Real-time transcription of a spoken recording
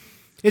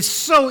It's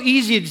so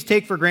easy to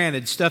take for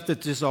granted stuff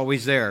that's just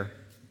always there.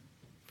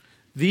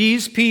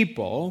 These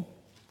people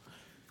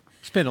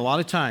spend a lot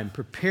of time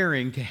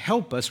preparing to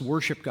help us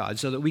worship God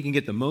so that we can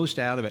get the most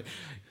out of it.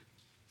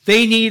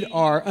 They need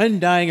our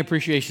undying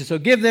appreciation, so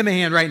give them a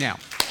hand right now.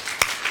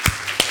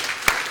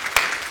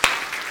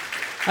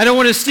 I don't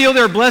want to steal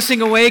their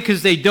blessing away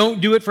because they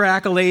don't do it for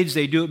accolades.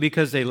 They do it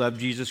because they love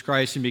Jesus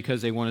Christ and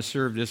because they want to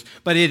serve this.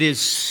 But it is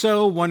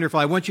so wonderful.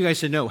 I want you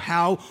guys to know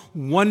how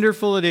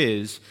wonderful it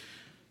is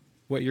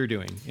what you're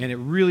doing. And it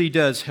really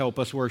does help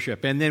us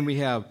worship. And then we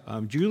have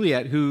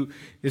Juliet, who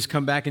has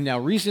come back. And now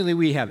recently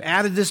we have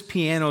added this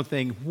piano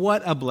thing.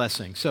 What a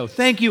blessing. So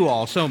thank you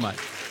all so much.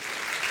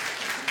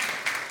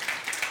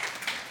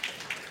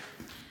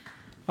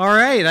 All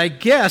right, I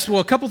guess,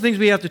 a couple things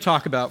we have to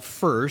talk about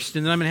first,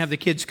 and then I'm going to have the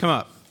kids come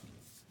up.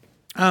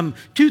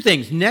 Two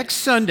things. Next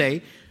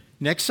Sunday,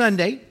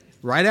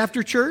 right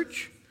after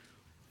church,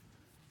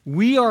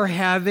 we are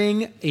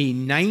having a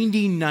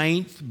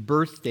 99th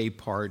birthday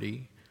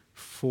party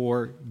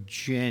for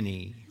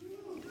Jenny.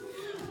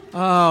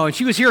 Oh, and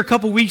she was here a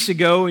couple weeks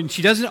ago, and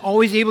she doesn't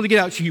always able to get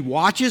out. She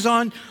watches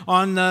on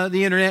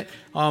the internet,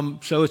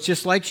 so it's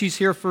just like she's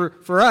here for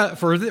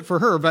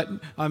her, but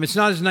it's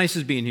not as nice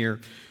as being here.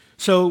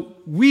 So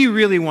we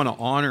really want to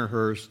honor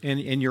her,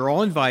 and you're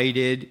all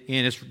invited,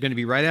 and it's going to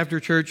be right after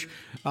church.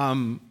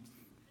 Fern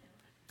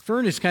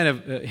is kind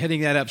of heading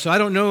that up, so I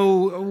don't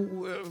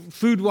know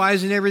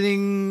food-wise and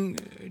everything.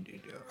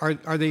 Are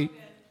they?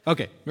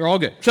 Okay, they're all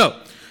good. So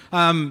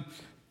come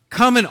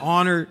and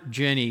honor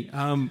Jenny.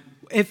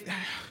 If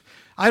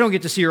I don't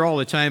get to see her all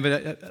the time,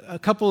 but a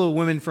couple of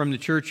women from the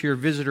church here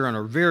visit her on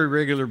a very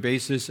regular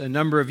basis. A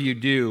number of you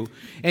do,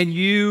 and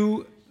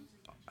you.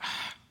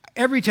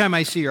 Every time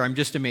I see her, I'm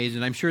just amazed,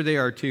 and I'm sure they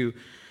are too,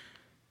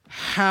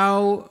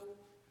 how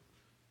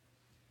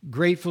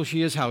grateful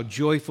she is, how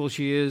joyful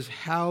she is,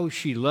 how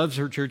she loves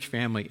her church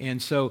family.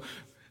 And so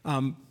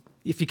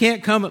if you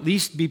can't come, at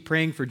least be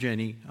praying for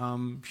Jenny.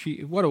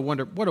 What a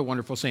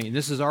wonderful saint.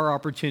 This is our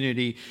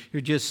opportunity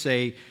to just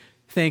say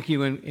thank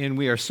you, and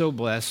we are so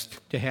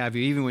blessed to have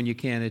you, even when you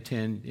can't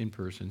attend in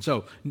person.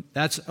 So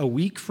that's a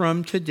week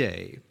from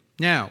today.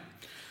 Now,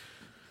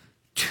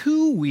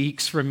 2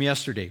 weeks from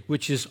yesterday,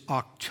 which is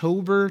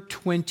October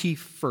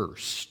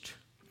 21st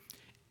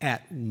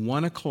at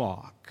 1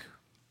 o'clock,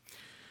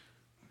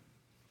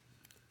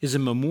 is a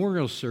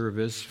memorial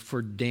service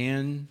for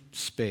Dan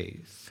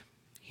Spaeth.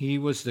 He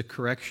was the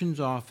corrections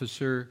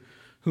officer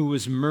who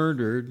was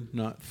murdered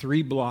not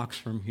 3 blocks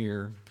from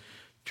here,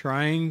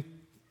 trying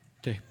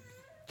to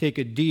take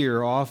a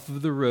deer off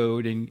of the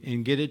road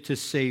and get it to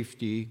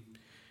safety,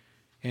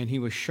 and he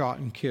was shot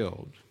and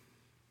killed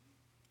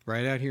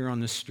right out here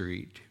on the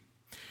street.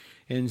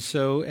 And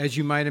so, as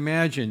you might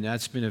imagine,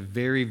 that's been a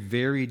very,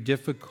 very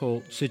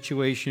difficult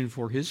situation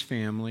for his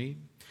family.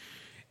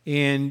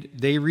 And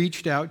they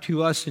reached out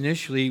to us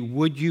initially,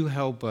 would you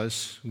help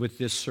us with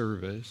this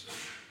service?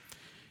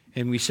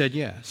 And we said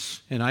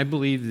yes. And I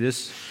believe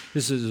this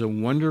is a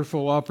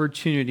wonderful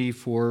opportunity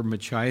for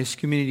Machias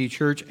Community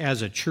Church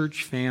as a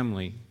church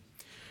family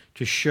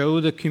to show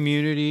the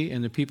community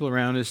and the people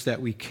around us that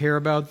we care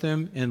about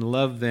them and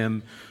love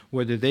them,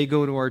 whether they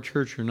go to our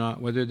church or not,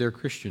 whether they're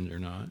Christians or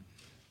not.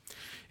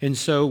 And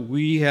so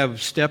we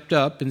have stepped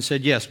up and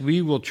said, yes,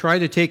 we will try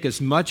to take as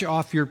much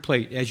off your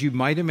plate. As you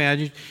might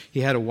imagine,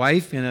 he had a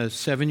wife and a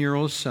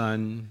 7-year-old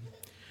son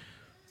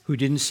who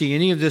didn't see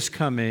any of this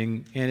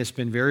coming, and it's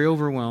been very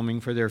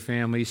overwhelming for their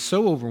family,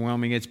 so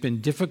overwhelming it's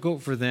been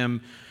difficult for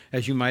them,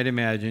 as you might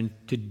imagine,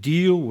 to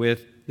deal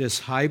with this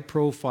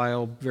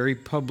high-profile, very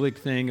public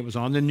thing. It was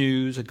on the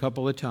news a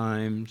couple of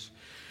times.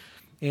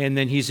 And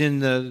then he's in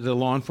the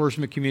law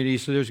enforcement community,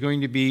 so there's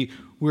going to be,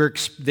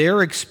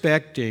 they're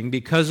expecting,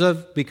 because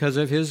of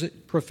his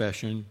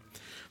profession,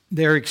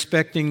 they're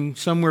expecting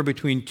somewhere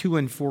between 200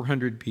 and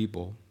 400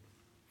 people.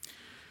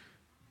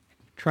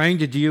 Trying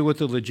to deal with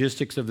the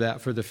logistics of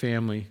that for the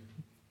family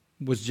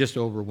was just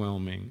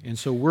overwhelming. And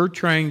so we're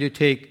trying to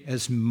take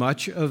as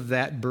much of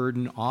that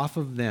burden off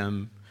of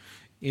them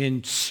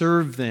and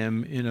serve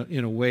them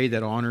in a way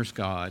that honors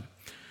God.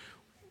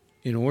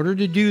 In order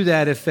to do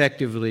that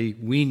effectively,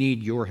 we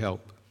need your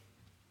help.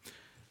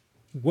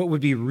 What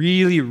would be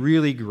really,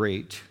 really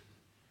great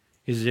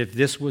is if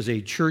this was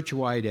a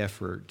church-wide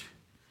effort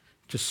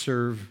to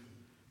serve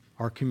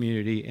our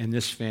community and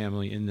this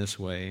family in this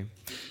way.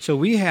 So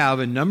we have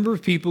a number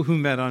of people who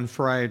met on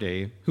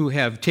Friday who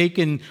have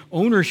taken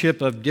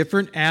ownership of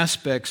different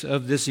aspects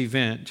of this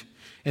event,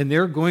 and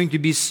they're going to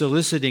be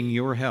soliciting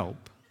your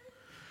help.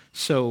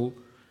 So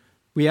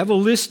we have a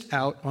list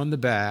out on the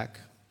back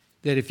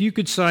that if you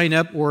could sign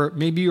up, or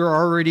maybe you're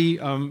already,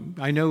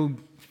 I know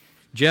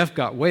Jeff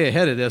got way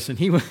ahead of this, and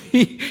he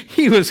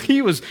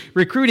was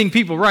recruiting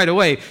people right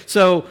away.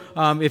 So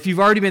if you've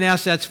already been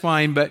asked, that's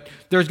fine, but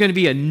there's going to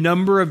be a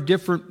number of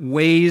different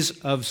ways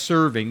of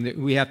serving. That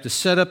we have to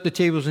set up the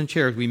tables and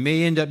chairs. We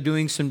may end up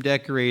doing some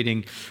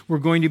decorating. We're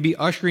going to be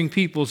ushering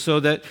people so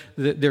that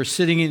they're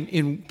sitting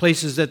in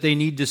places that they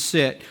need to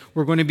sit.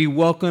 We're going to be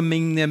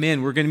welcoming them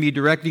in. We're going to be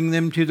directing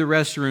them to the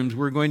restrooms.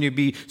 We're going to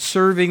be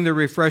serving the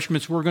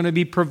refreshments. We're going to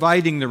be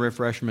providing the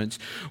refreshments.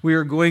 We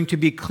are going to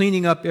be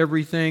cleaning up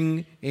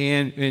everything,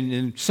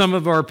 and some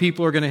of our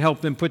people are going to help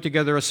them put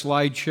together a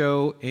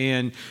slideshow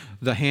and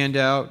the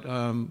handout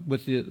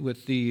with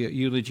the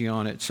eulogy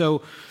on it.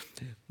 So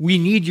we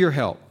need your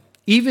help.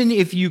 Even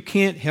if you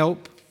can't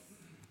help,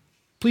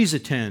 please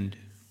attend.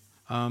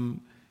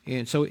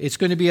 And so it's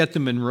going to be at the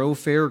Monroe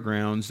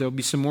Fairgrounds. There'll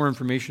be some more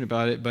information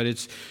about it,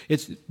 but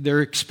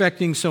they're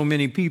expecting so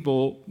many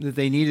people that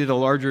they needed a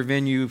larger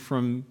venue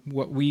from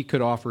what we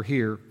could offer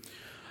here.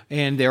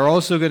 And they're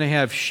also going to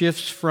have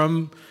shifts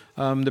from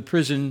the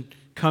prison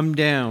come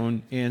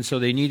down, and so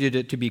they needed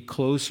it to be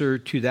closer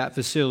to that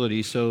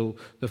facility, so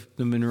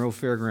the Monroe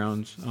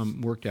Fairgrounds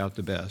worked out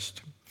the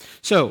best.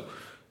 So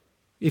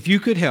if you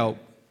could help,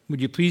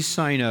 would you please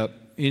sign up?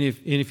 And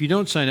if you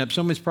don't sign up,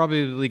 someone's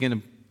probably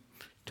going to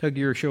tug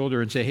your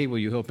shoulder and say, hey, will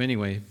you help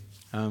anyway?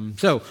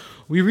 So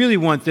we really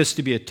want this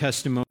to be a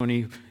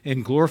testimony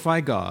and glorify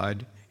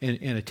God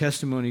and a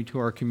testimony to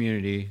our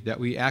community that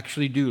we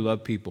actually do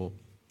love people.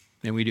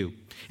 And we do.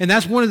 And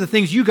that's one of the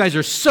things you guys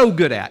are so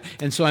good at.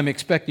 And so I'm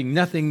expecting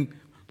nothing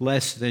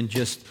less than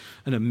just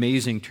an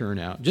amazing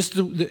turnout. Just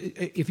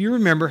if you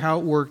remember how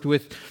it worked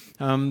with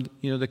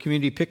the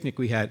community picnic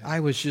we had, I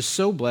was just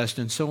so blessed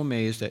and so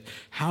amazed at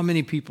how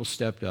many people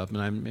stepped up,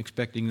 and I'm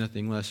expecting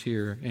nothing less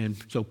here. And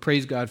so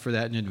praise God for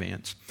that in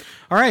advance.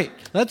 All right,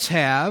 let's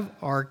have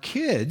our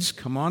kids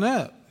come on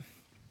up.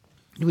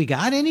 Do we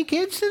got any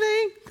kids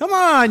today? Come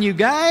on, you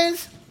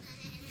guys.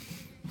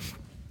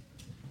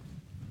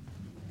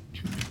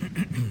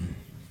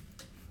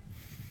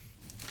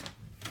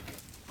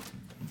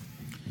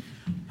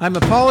 I'm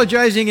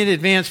apologizing in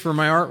advance for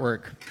my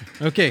artwork.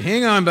 Okay,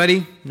 hang on,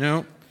 buddy.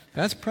 No,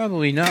 that's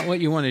probably not what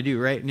you want to do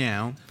right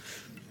now.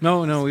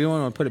 No, we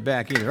don't want to put it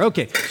back either.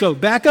 Okay, so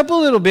back up a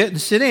little bit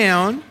and sit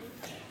down.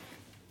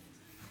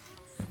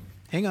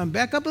 Hang on,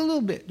 back up a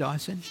little bit,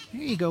 Dawson.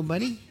 There you go,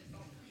 buddy.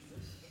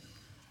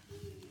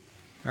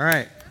 All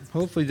right,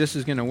 hopefully this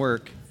is going to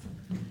work.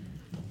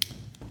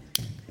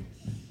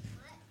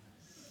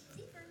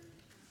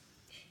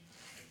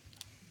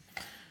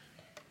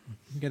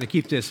 Got to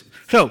keep this.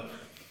 So,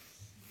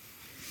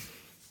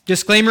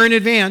 disclaimer in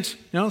advance.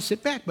 No,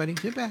 sit back, buddy.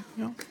 Sit back.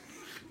 No.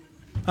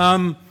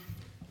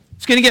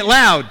 It's going to get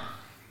loud.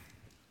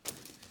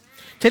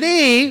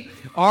 Today,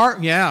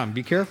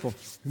 be careful.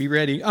 Be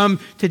ready.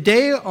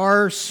 Today,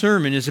 our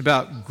sermon is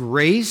about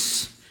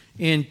grace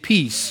and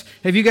peace.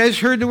 Have you guys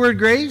heard the word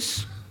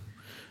grace?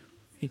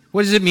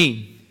 What does it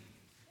mean?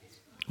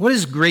 What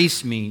does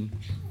grace mean?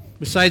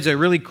 Besides a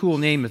really cool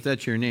name, if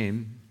that's your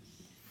name.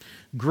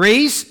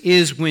 Grace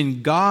is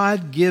when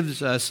God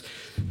gives us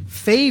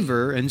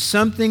favor and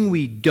something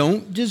we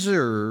don't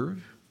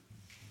deserve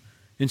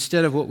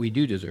instead of what we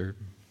do deserve.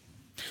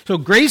 So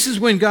grace is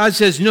when God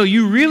says, no,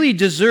 you really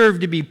deserve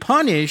to be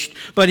punished,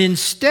 but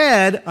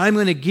instead I'm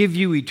going to give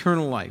you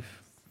eternal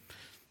life.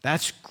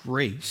 That's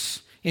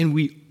grace, and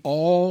we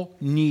all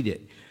need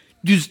it.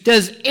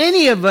 Does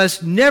any of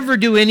us never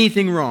do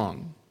anything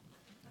wrong?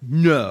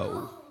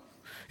 No.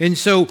 And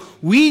so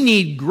we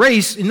need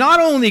grace, not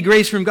only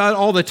grace from God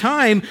all the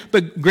time,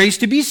 but grace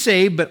to be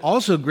saved, but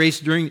also grace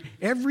during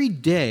every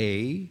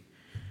day,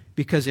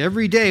 because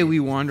every day we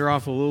wander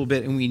off a little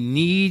bit and we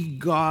need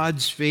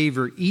God's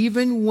favor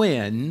even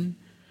when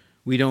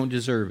we don't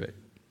deserve it,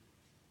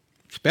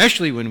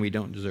 especially when we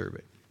don't deserve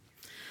it.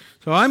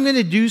 So I'm going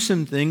to do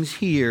some things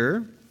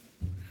here.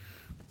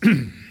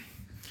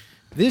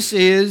 This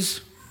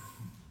is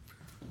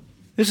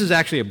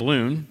actually a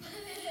balloon,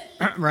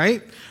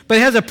 right? But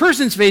it has a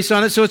person's face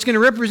on it, so it's going to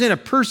represent a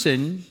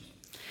person.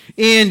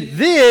 And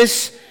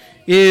this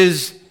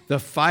is the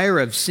fire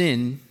of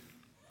sin.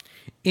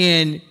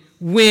 And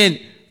when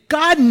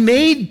God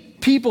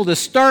made people to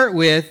start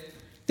with,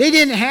 they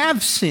didn't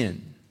have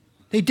sin.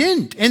 They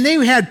didn't. And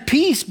they had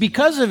peace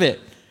because of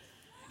it.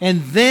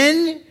 And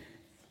then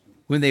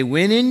when they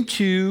went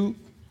into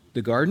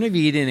the Garden of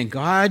Eden and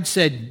God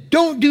said,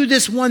 don't do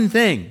this one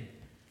thing.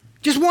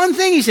 Just one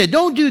thing, he said,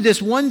 don't do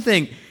this one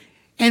thing.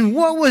 And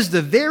what was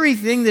the very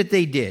thing that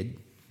they did?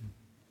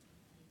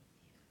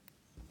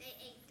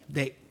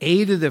 They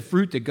ate of the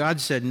fruit that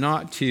God said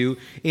not to.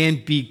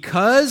 And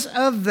because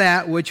of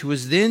that, which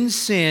was then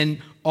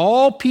sin,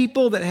 all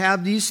people that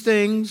have these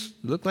things,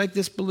 look like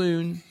this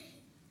balloon.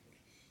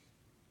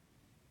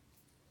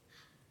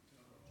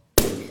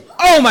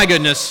 Oh my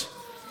goodness.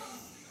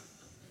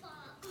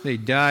 They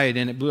died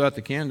and it blew out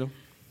the candle.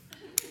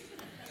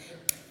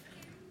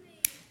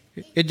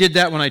 It did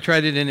that when I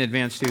tried it in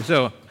advance too.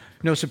 So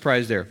no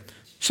surprise there.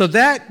 So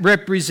that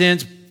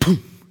represents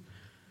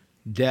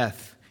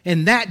death.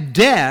 And that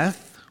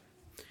death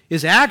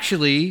is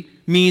actually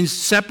means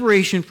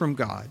separation from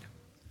God.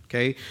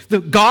 Okay? The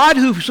God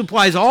who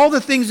supplies all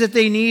the things that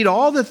they need,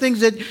 all the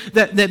things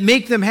that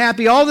make them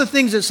happy, all the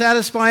things that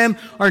satisfy them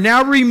are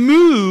now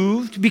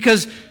removed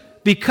because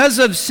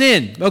of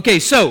sin. Okay,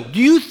 so do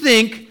you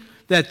think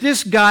that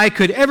this guy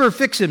could ever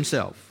fix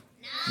himself?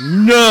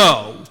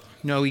 No.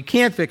 No, he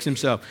can't fix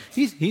himself.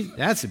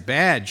 That's a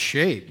bad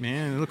shape,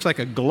 man. It looks like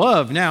a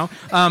glove now.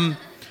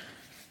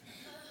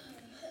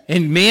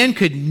 And man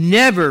could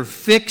never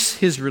fix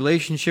his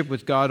relationship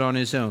with God on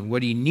his own.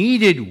 What he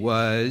needed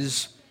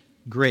was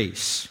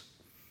grace.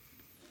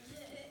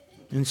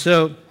 And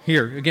so,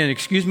 here, again,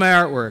 excuse my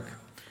artwork.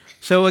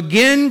 So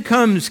again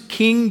comes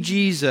King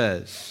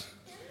Jesus.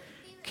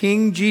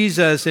 King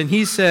Jesus, and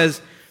he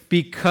says,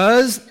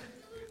 because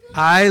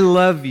I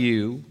love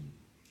you,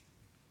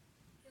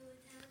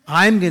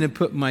 I'm going to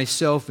put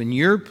myself in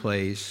your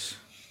place.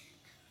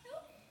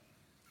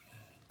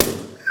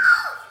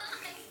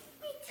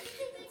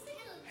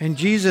 And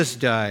Jesus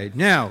died.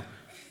 Now,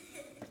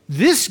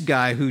 this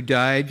guy who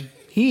died,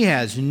 he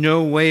has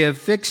no way of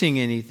fixing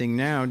anything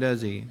now,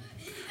 does he?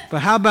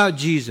 But how about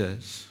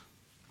Jesus?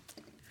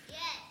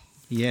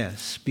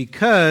 Yes,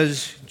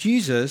 because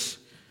Jesus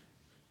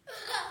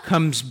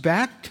comes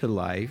back to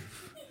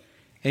life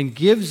and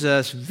gives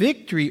us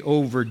victory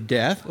over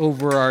death,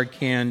 over our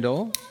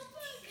candle.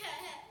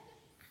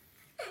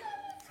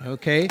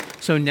 Okay,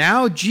 so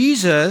now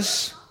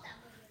Jesus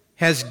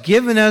has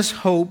given us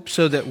hope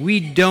so that we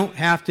don't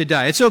have to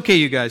die. It's okay,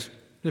 you guys.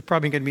 There's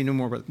probably going to be no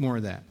more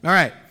of that. All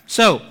right,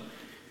 so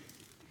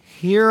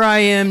here I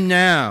am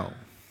now.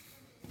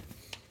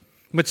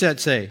 What's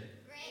that say?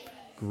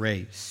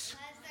 Grace.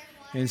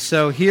 And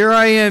so here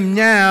I am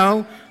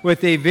now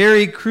with a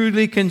very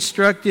crudely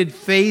constructed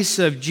face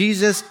of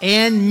Jesus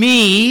and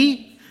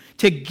me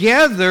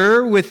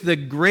together with the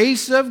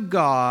grace of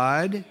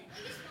God.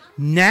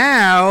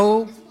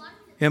 Now,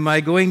 am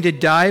I going to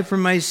die for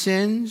my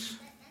sins?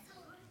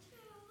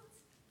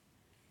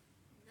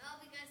 No,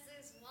 because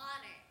there's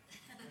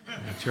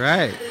water. That's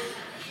right.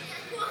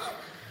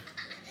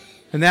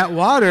 And that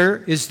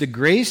water is the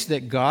grace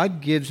that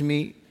God gives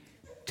me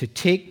to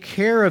take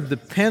care of the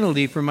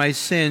penalty for my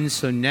sins.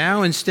 So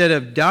now instead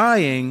of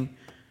dying,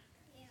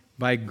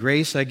 by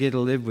grace I get to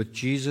live with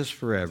Jesus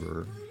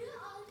forever.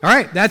 All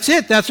right, that's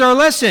it. That's our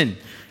lesson.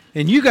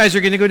 And you guys are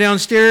going to go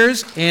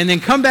downstairs and then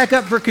come back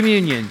up for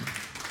communion.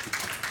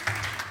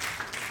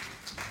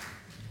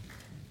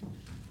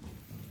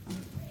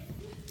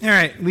 All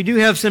right, we do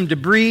have some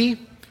debris.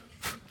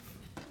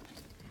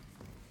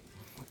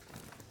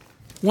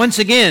 Once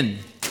again,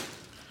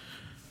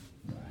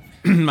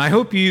 I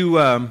hope you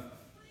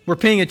were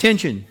paying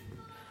attention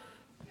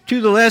to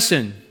the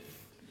lesson.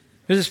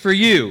 This is for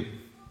you.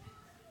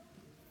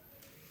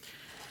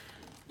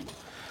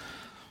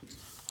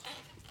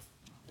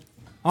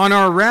 On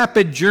our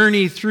rapid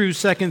journey through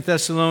 2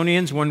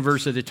 Thessalonians, one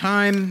verse at a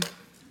time,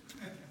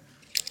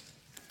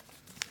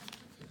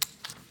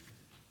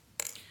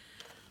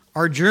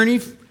 our journey,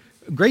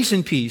 grace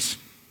and peace,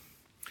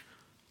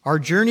 our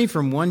journey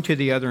from one to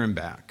the other and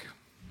back.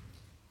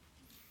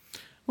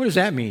 What does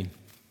that mean?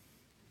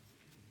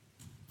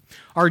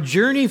 Our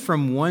journey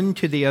from one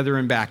to the other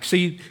and back.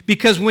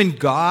 Because when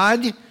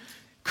God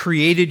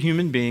created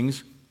human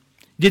beings,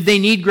 did they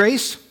need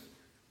grace?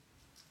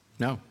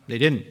 No, they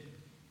didn't.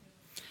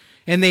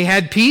 And they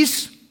had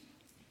peace?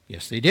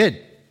 Yes, they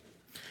did.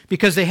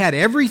 Because they had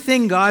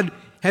everything God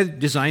had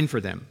designed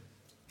for them.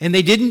 And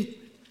they didn't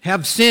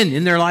have sin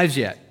in their lives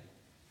yet.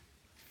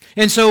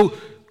 And so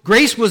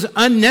grace was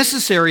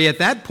unnecessary at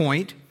that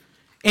point,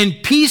 and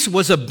peace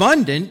was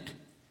abundant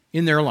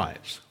in their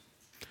lives.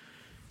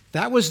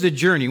 That was the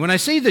journey. When I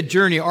say the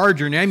journey, our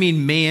journey, I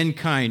mean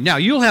mankind. Now,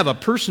 you'll have a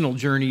personal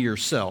journey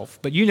yourself,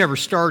 but you never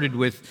started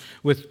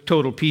with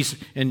total peace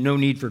and no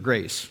need for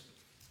grace.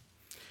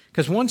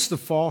 Because once the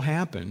fall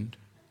happened,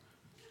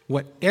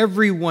 what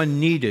everyone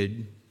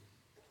needed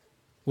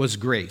was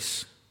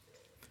grace.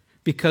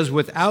 Because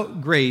without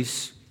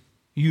grace,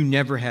 you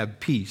never have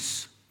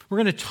peace. We're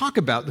going to talk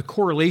about the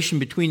correlation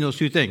between those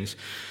two things,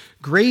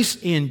 grace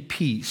and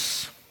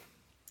peace.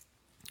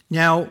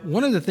 Now,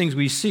 one of the things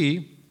we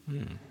see,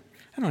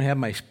 I don't have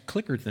my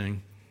clicker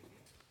thing.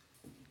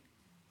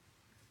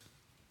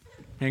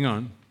 Hang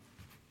on.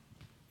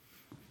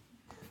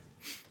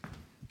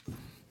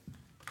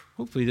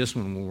 Hopefully this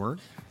one will work.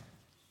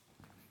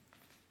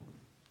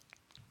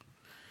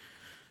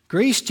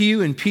 Grace to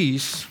you and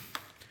peace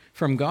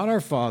from God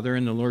our Father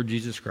and the Lord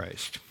Jesus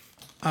Christ.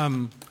 I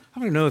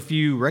don't know if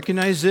you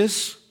recognize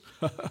this.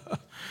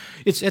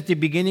 It's at the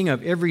beginning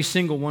of every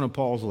single one of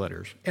Paul's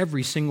letters.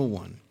 Every single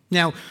one.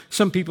 Now,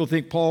 some people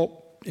think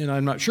Paul, and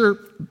I'm not sure,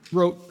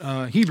 wrote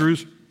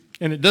Hebrews,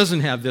 and it doesn't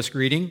have this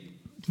greeting.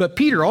 But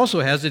Peter also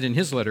has it in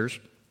his letters.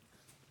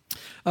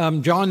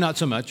 John, not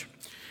so much.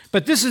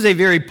 But this is a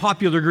very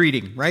popular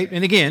greeting, right?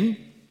 And again,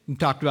 we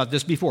talked about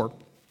this before.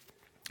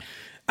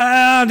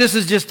 This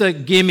is just a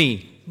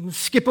gimme.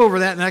 Skip over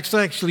that and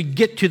actually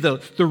get to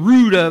the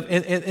root of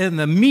and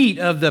the meat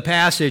of the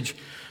passage.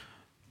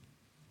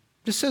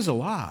 This says a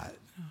lot.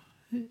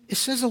 It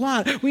says a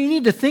lot. We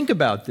need to think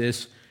about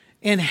this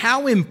and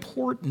how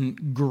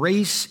important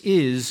grace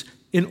is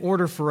in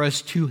order for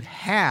us to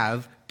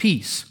have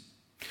peace.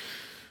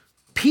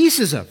 Peace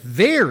is a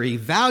very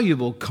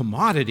valuable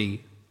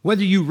commodity,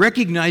 whether you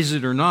recognize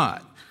it or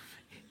not.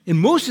 And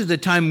most of the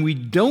time we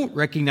don't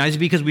recognize it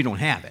because we don't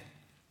have it.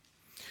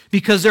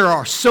 Because there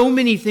are so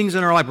many things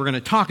in our life we're going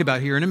to talk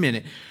about here in a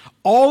minute.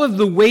 All of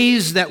the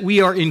ways that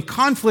we are in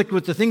conflict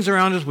with the things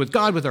around us, with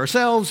God, with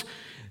ourselves,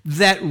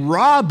 that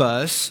rob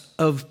us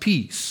of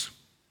peace.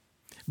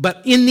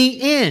 But in the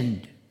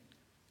end,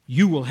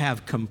 you will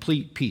have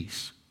complete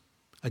peace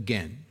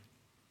again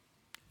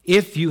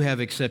if you have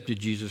accepted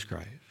Jesus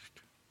Christ.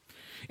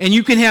 And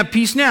you can have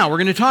peace now. We're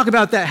going to talk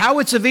about that, how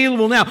it's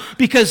available now,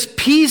 because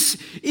peace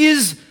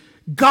is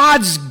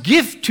God's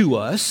gift to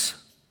us.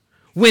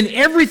 When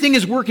everything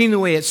is working the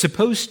way it's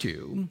supposed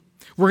to,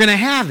 we're going to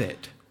have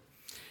it.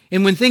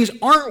 And when things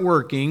aren't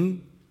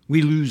working,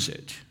 we lose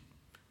it,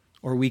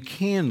 or we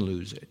can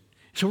lose it.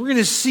 So we're going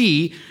to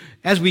see,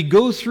 as we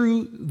go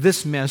through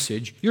this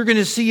message, you're going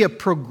to see a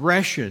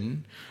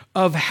progression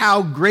of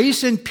how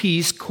grace and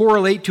peace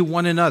correlate to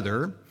one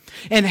another,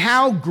 and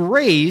how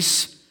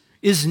grace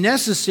is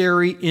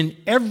necessary in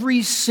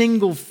every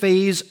single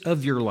phase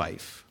of your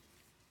life.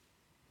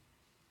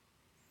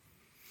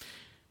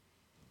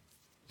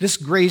 This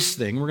grace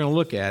thing, we're going to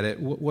look at it,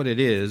 what it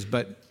is,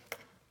 but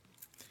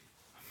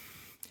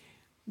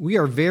we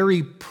are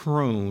very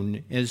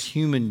prone as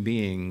human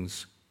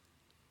beings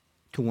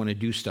to want to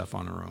do stuff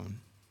on our own.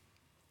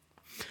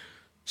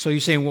 So you're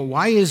saying, well,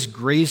 why is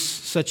grace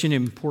such an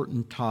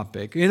important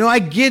topic? I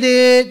get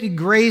it,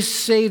 grace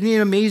saved me,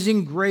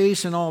 amazing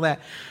grace and all that,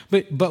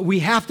 but we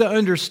have to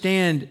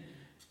understand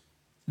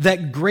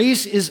that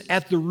grace is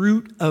at the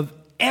root of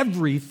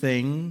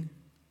everything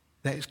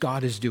that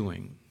God is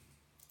doing.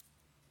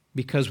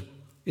 Because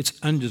it's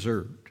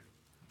undeserved.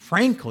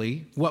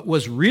 Frankly, what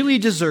was really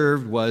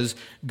deserved was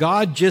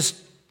God just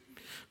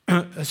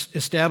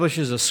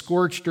establishes a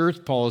scorched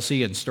earth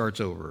policy and starts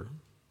over.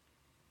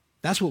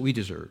 That's what we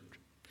deserved.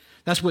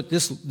 That's what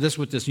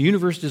this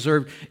universe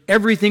deserved.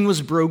 Everything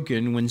was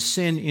broken when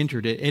sin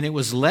entered it, and it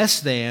was less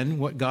than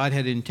what God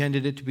had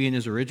intended it to be in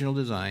his original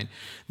design.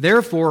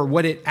 Therefore,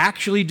 what it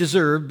actually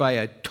deserved by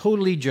a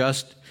totally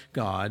just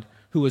God,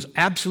 who was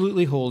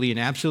absolutely holy and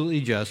absolutely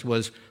just,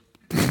 was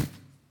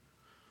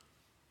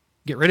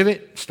get rid of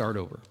it, start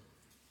over.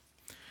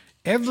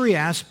 Every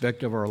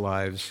aspect of our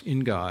lives in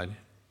God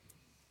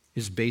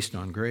is based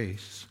on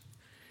grace.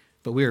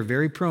 But we are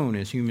very prone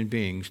as human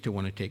beings to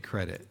want to take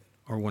credit,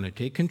 or want to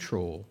take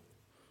control,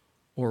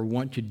 or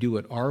want to do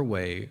it our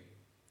way,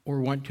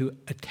 or want to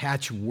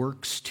attach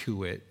works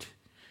to it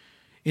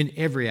in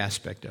every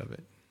aspect of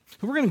it.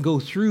 So we're going to go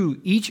through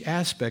each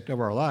aspect of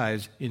our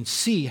lives and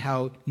see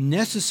how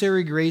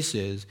necessary grace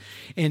is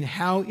and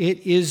how it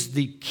is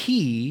the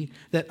key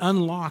that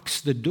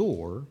unlocks the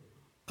door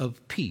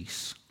of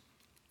peace.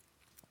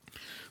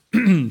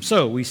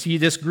 So we see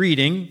this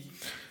greeting,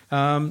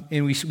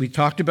 and we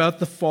talked about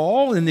the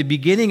fall in the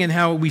beginning and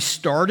how we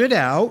started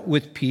out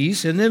with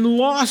peace and then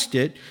lost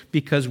it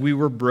because we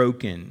were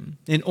broken.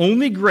 And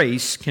only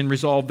grace can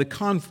resolve the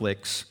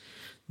conflicts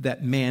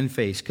that man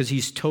faced, because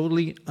he's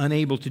totally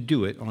unable to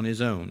do it on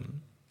his own.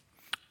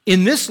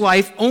 In this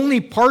life, only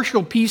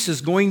partial peace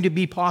is going to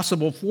be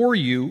possible for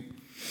you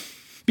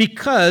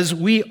because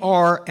we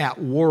are at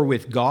war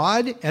with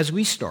God as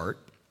we start.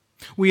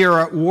 We are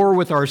at war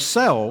with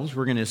ourselves,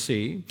 we're going to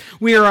see.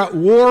 We are at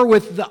war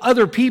with the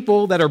other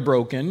people that are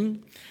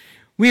broken.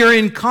 We are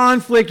in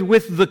conflict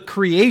with the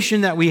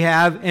creation that we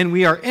have, and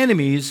we are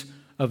enemies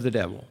of the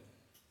devil.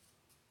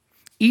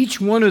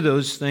 Each one of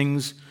those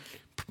things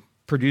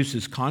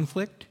produces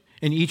conflict,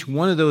 and each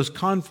one of those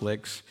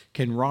conflicts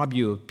can rob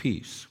you of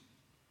peace.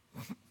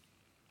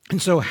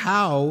 And so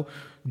how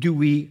do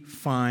we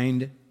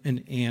find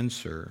an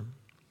answer?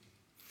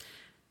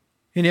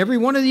 In every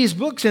one of these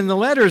books and the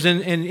letters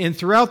and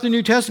throughout the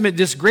New Testament,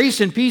 this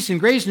grace and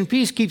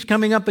peace keeps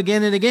coming up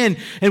again and again.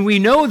 And we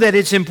know that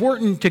it's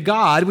important to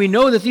God. We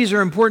know that these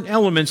are important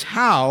elements.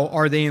 How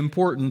are they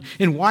important?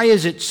 And why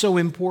is it so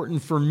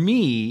important for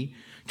me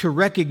to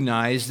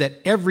recognize that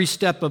every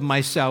step of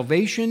my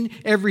salvation,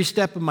 every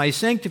step of my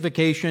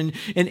sanctification,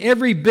 and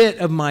every bit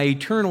of my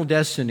eternal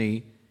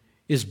destiny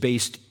is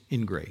based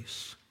in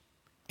grace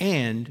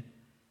and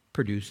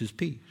produces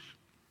peace?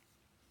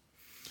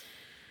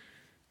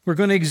 We're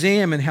going to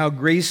examine how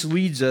grace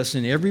leads us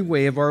in every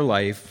way of our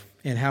life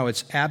and how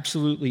it's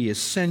absolutely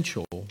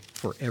essential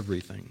for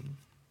everything.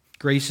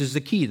 Grace is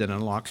the key that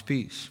unlocks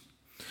peace.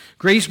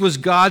 Grace was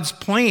God's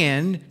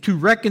plan to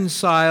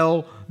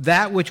reconcile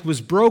that which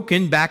was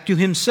broken back to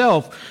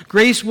himself.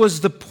 Grace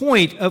was the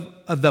point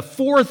of the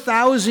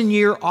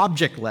 4,000-year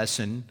object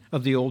lesson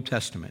of the Old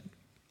Testament.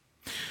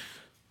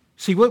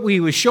 See, what he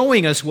was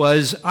showing us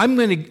was, I'm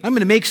going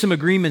to make some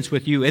agreements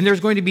with you, and there's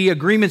going to be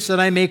agreements that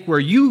I make where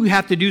you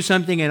have to do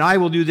something and I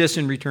will do this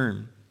in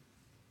return.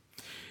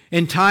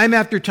 And time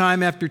after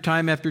time after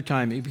time after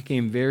time, it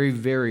became very,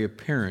 very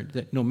apparent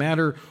that no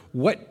matter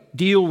what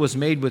deal was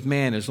made with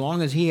man, as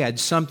long as he had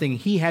something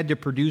he had to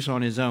produce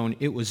on his own,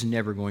 it was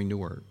never going to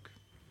work.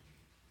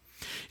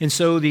 And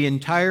so the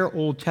entire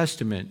Old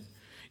Testament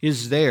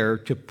is there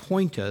to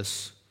point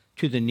us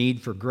to the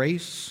need for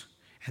grace,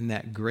 and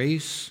that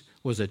grace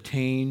was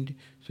attained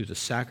through the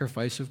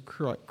sacrifice of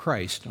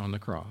Christ on the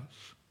cross.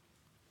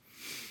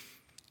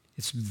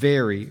 It's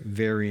very,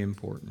 very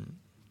important.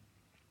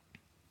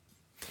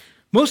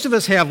 Most of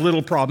us have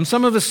little problems.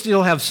 Some of us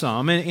still have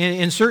some.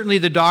 And certainly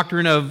the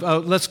doctrine of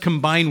let's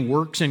combine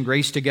works and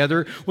grace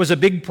together was a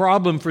big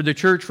problem for the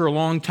church for a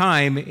long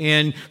time.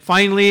 And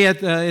finally,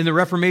 in the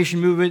Reformation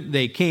movement,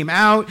 they came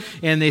out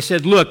and they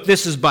said, look,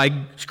 this is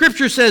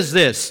Scripture says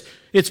this.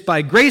 It's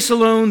by grace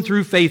alone,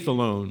 through faith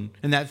alone.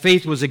 And that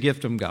faith was a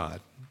gift from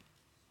God.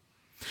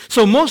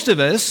 So most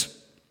of us,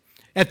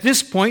 at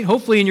this point,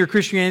 hopefully in your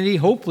Christianity,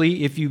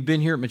 hopefully if you've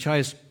been here at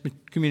Machias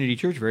Community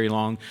Church very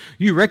long,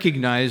 you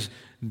recognize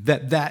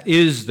that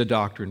is the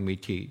doctrine we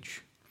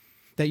teach.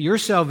 That your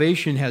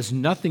salvation has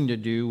nothing to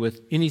do with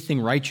anything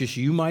righteous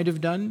you might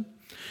have done.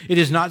 It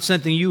is not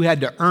something you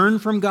had to earn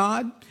from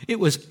God. It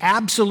was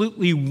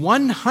absolutely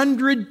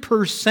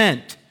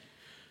 100%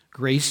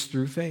 grace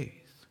through faith.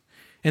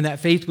 And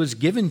that faith was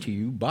given to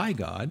you by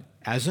God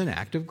as an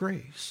act of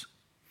grace.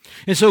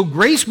 And so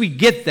grace, we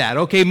get that.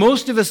 Okay,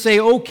 most of us say,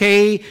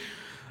 okay,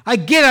 I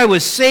get I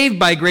was saved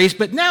by grace,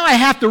 but now I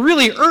have to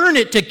really earn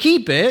it to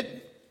keep it.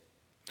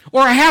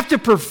 Or I have to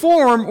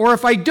perform, or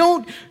if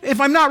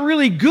I'm not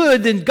really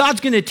good, then God's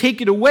going to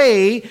take it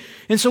away.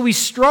 And so we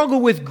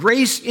struggle with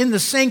grace in the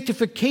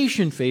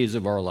sanctification phase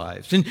of our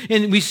lives.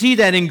 And we see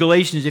that in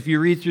Galatians. If you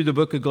read through the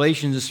book of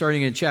Galatians,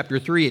 starting in chapter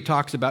 3, it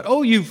talks about,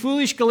 oh, you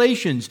foolish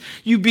Galatians,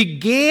 you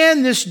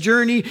began this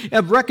journey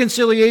of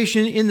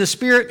reconciliation in the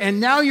Spirit, and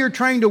now you're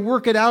trying to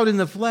work it out in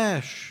the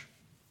flesh.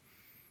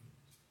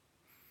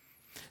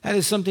 That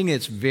is something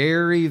that's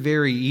very,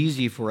 very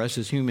easy for us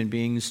as human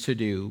beings to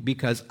do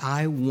because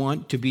I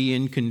want to be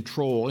in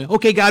control.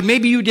 Okay, God,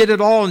 maybe you did it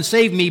all and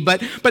saved me,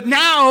 but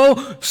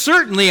now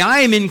certainly I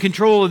am in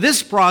control of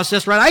this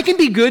process, right? I can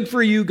be good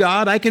for you,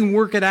 God. I can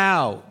work it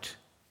out.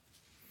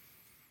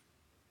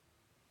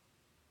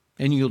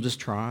 And you'll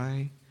just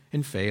try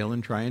and fail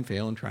and try and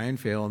fail and try and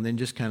fail and then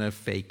just kind of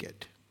fake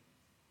it.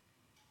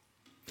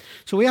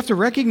 So we have to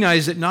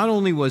recognize that not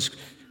only was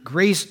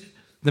grace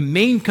the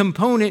main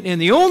component and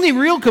the only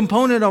real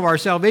component of our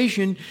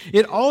salvation,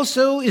 it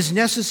also is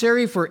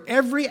necessary for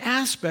every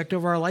aspect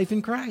of our life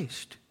in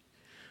Christ.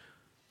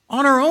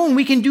 On our own,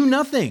 we can do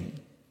nothing.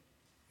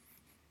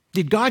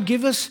 Did God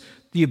give us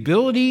the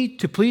ability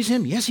to please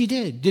Him? Yes, He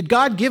did. Did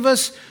God give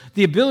us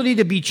the ability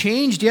to be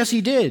changed? Yes,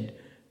 He did.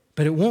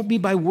 But it won't be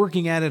by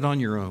working at it on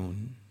your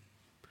own.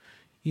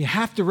 You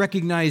have to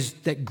recognize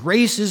that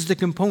grace is the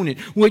component,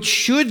 which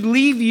should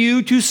leave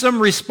you to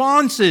some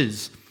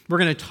responses. We're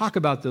going to talk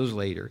about those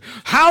later.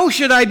 How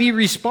should I be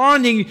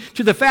responding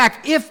to the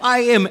fact if I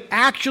am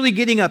actually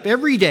getting up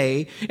every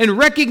day and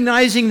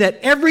recognizing that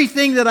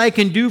everything that I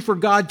can do for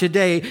God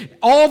today,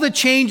 all the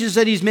changes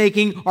that He's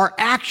making are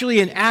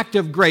actually an act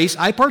of grace?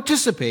 I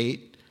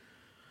participate.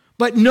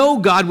 But no,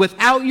 God,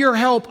 without your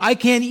help, I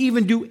can't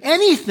even do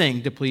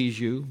anything to please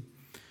you.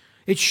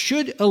 It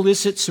should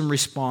elicit some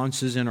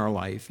responses in our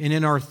life and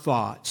in our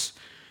thoughts.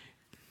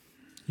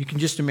 You can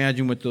just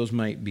imagine what those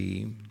might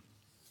be.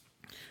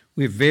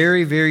 We're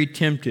very, very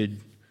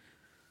tempted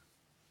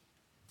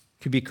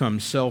to become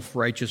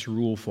self-righteous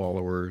rule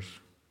followers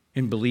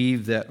and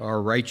believe that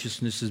our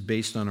righteousness is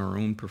based on our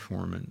own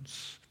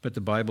performance. But the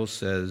Bible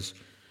says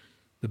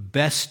the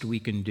best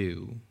we can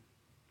do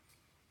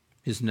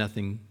is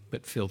nothing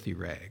but filthy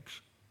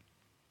rags.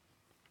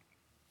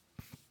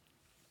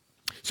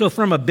 So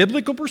from a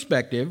biblical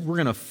perspective, we're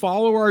going to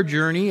follow our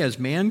journey as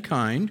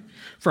mankind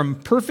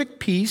from perfect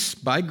peace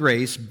by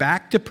grace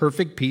back to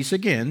perfect peace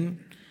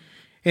again.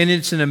 And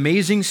it's an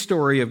amazing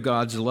story of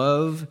God's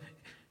love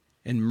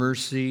and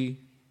mercy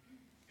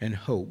and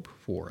hope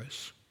for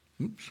us.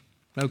 Oops.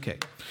 Okay.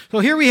 So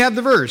here we have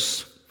the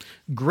verse.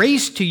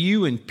 Grace to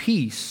you and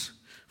peace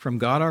from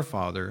God our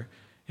Father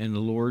and the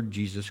Lord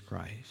Jesus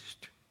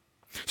Christ.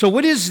 So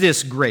what is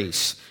this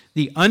grace?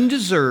 The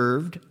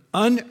undeserved,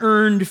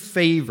 unearned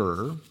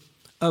favor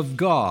of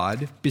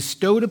God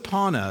bestowed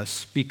upon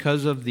us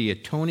because of the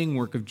atoning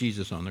work of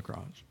Jesus on the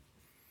cross.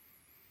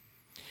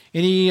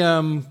 Any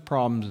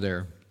problems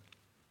there?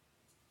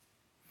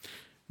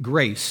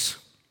 Grace.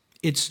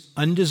 It's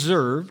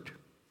undeserved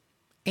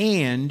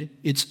and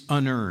it's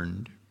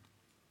unearned.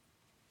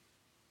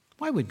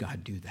 Why would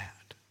God do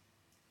that?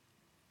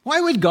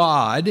 Why would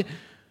God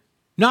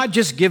not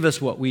just give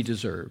us what we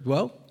deserve?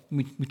 Well,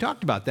 we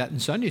talked about that in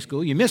Sunday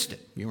school. You missed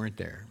it. You weren't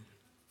there.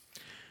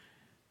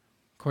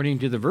 According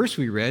to the verse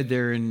we read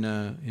there in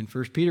 1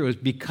 Peter, it was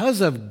because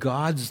of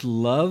God's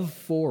love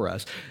for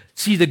us.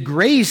 See, the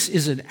grace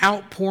is an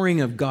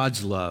outpouring of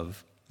God's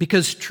love.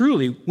 Because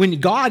truly, when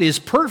God is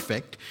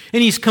perfect,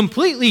 and He's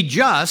completely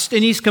just,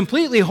 and He's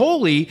completely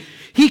holy,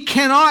 He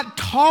cannot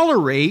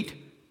tolerate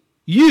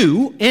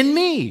you and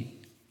me.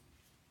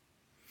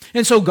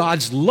 And so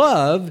God's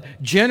love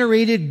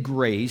generated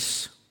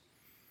grace,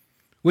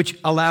 which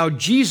allowed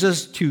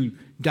Jesus to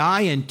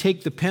die and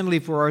take the penalty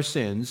for our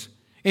sins,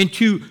 and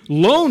to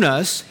loan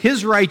us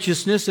his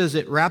righteousness as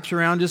it wraps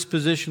around us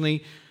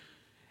positionally,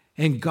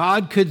 and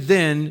God could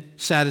then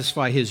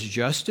satisfy his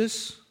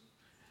justice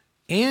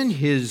and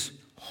his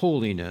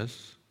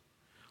holiness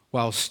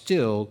while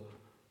still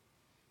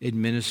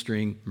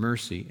administering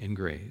mercy and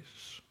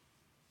grace.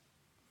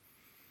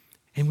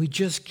 And we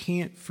just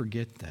can't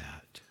forget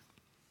that.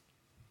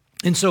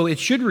 And so it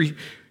should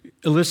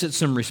elicit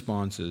some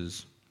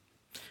responses.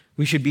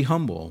 We should be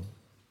humble.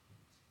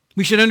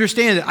 We should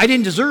understand that I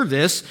didn't deserve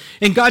this,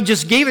 and God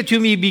just gave it to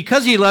me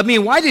because he loved me.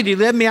 And why did he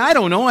love me? I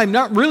don't know. I'm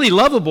not really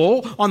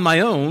lovable on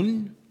my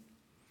own.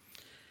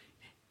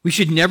 We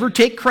should never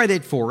take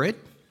credit for it.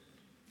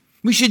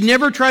 We should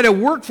never try to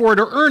work for it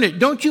or earn it.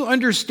 Don't you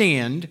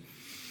understand?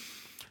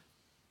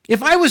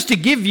 If I was to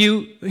give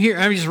you, here,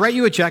 I just write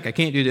you a check, I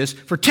can't do this,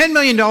 for $10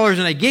 million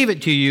and I gave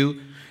it to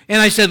you,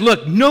 and I said,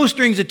 look, no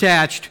strings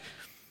attached,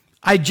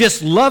 I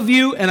just love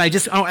you and I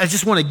just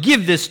want to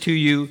give this to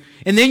you,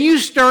 and then you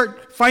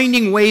start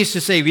finding ways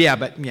to say, yeah,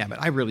 but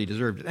I really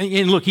deserved it.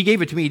 And look, he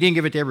gave it to me, he didn't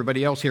give it to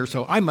everybody else here,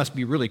 so I must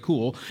be really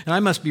cool, and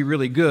I must be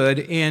really good,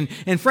 and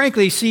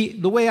frankly, see,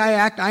 the way I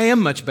act, I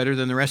am much better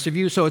than the rest of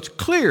you, so it's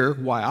clear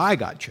why I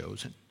got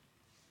chosen.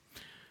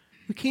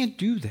 We can't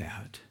do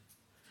that.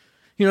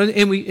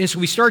 And so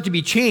we start to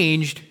be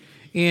changed,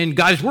 and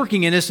God's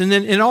working in us,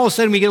 and all of a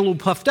sudden we get a little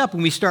puffed up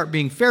and we start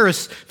being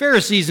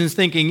Pharisees and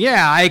thinking,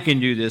 yeah, I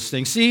can do this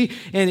thing. See,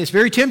 and it's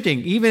very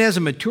tempting, even as a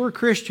mature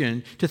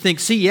Christian, to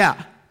think, see,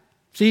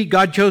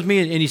 God chose me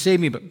and he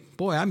saved me, but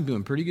boy, I'm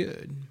doing pretty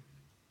good.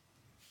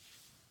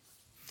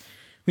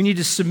 We need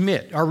to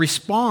submit. Our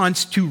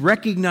response to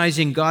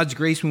recognizing God's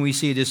grace when we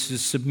see it is to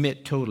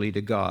submit totally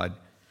to God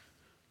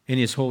and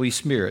his Holy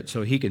Spirit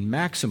so he can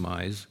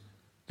maximize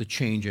the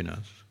change in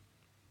us.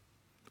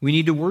 We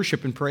need to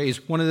worship and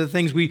praise. One of the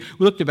things we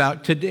looked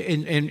about today,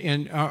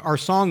 and our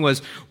song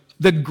was,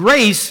 the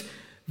grace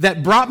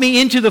that brought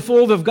me into the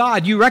fold of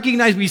God. You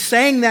recognize we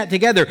sang that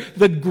together.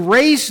 The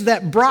grace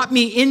that brought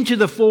me into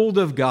the fold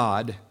of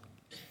God.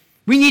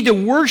 We need to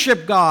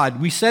worship God.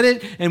 We said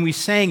it and we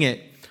sang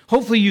it.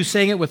 Hopefully you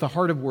sang it with a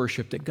heart of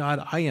worship, that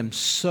God, I am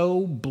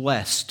so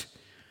blessed.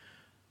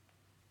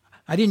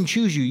 I didn't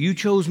choose you. You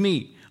chose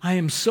me. I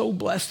am so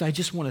blessed. I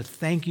just want to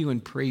thank you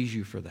and praise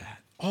you for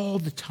that all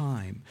the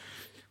time.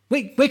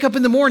 Wake up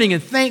in the morning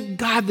and thank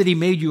God that he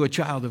made you a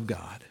child of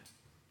God.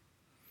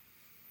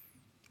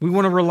 We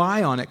want to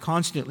rely on it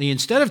constantly.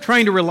 Instead of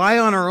trying to rely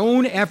on our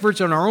own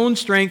efforts, on our own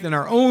strength, and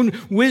our own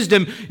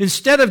wisdom,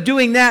 instead of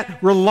doing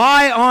that,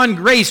 rely on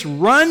grace.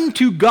 Run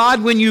to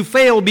God when you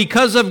fail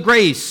because of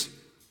grace.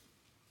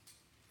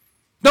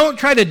 Don't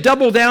try to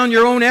double down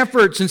your own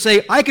efforts and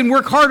say, I can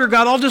work harder,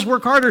 God, I'll just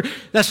work harder.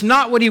 That's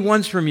not what he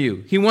wants from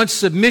you. He wants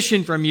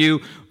submission from you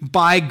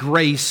by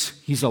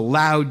grace. He's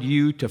allowed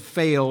you to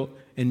fail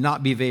and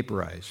not be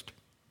vaporized.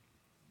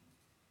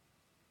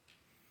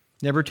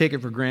 Never take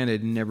it for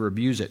granted and never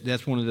abuse it.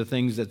 That's one of the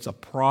things that's a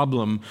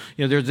problem.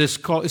 There's this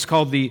it's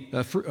called the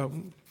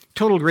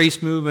total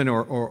grace movement,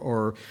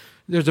 or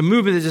there's a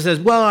movement that just says,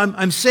 well,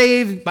 I'm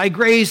saved by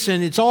grace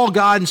and it's all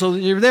God, and so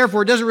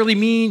therefore it doesn't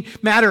really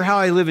matter how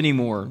I live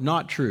anymore.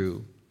 Not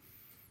true.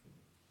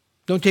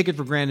 Don't take it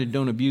for granted.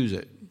 Don't abuse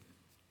it.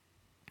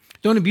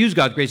 Don't abuse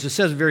God's grace. It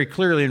says very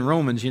clearly in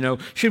Romans,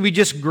 should we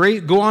just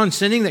go on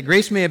sinning that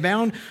grace may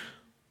abound?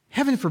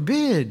 Heaven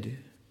forbid.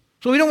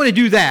 So we don't want to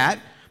do that,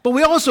 but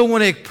we also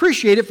want to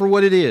appreciate it for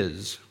what it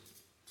is.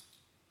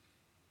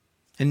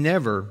 And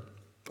never,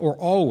 or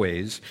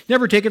always,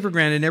 never take it for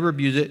granted, never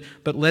abuse it,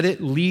 but let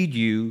it lead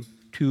you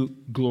to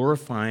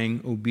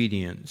glorifying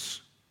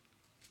obedience.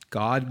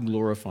 God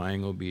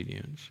glorifying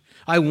obedience.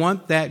 I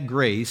want that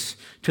grace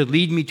to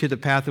lead me to the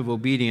path of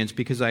obedience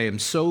because I am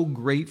so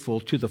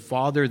grateful to the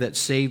Father that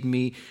saved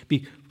me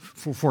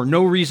for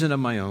no reason of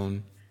my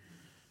own,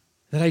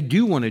 that I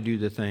do want to do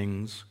the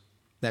things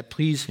that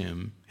please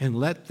him, and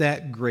let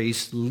that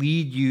grace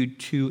lead you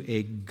to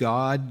a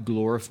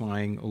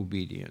God-glorifying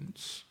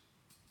obedience.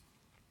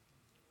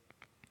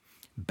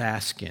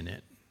 Bask in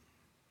it.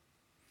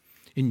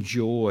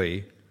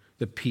 Enjoy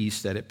the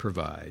peace that it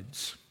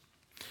provides.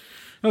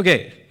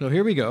 Okay, so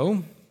here we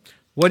go.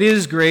 What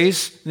is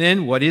grace?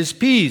 Then what is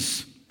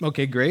peace?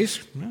 Okay, grace.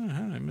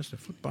 I must have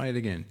flipped by it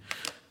again.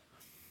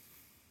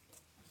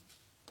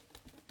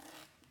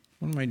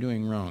 What am I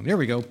doing wrong? There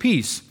we go.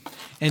 Peace.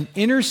 An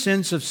inner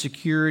sense of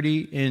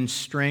security and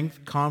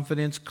strength,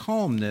 confidence,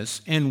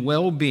 calmness, and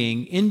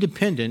well-being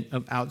independent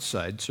of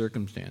outside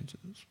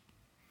circumstances.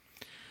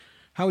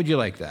 How would you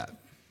like that?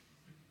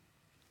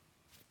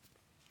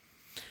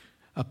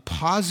 A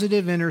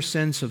positive inner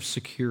sense of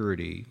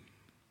security.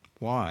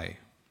 Why?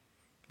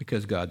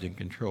 Because God's in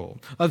control.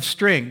 Of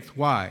strength.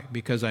 Why?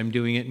 Because I'm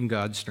doing it in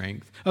God's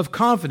strength. Of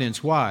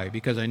confidence. Why?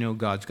 Because I know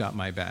God's got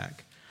my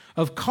back.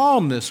 Of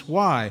calmness.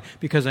 Why?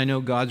 Because I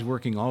know God's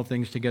working all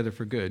things together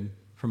for good,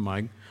 for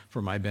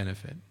my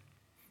benefit.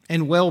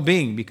 And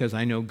well-being, because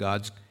I know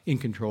God's in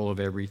control of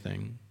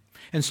everything.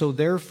 And so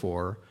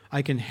therefore,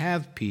 I can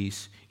have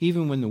peace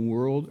even when the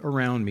world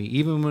around me,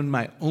 even when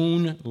my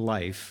own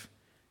life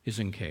is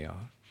in chaos.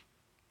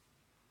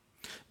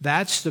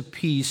 That's the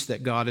peace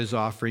that God is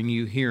offering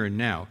you here and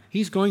now.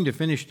 He's going to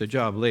finish the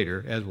job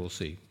later, as we'll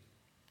see.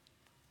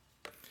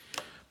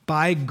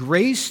 By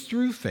grace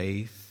through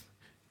faith,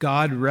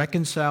 God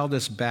reconciled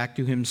us back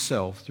to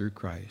himself through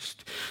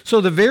Christ. So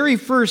the very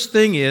first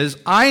thing is,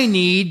 I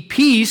need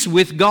peace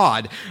with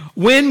God.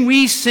 When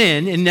we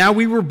sin, and now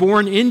we were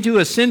born into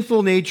a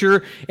sinful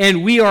nature,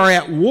 and we are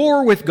at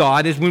war with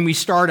God, is when we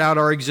start out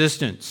our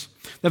existence.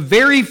 The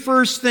very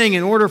first thing,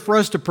 in order for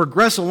us to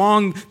progress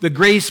along the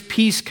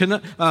grace-peace,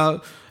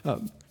 I'm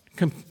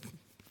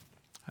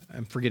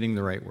forgetting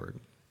the right word.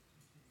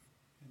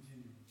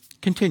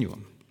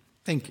 Continuum.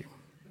 Thank you.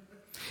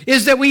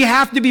 Is that we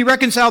have to be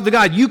reconciled to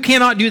God. You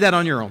cannot do that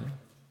on your own.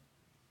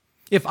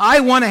 If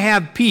I want to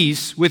have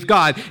peace with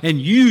God,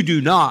 and you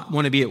do not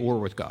want to be at war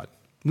with God,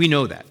 we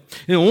know that.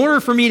 In order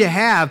for me to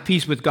have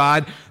peace with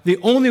God, the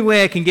only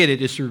way I can get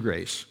it is through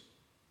grace.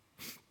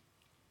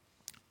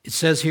 It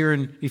says here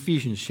in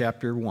Ephesians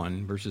chapter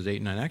 1, verses 8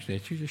 and 9. Actually,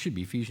 it should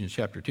be Ephesians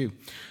chapter 2.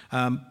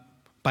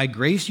 By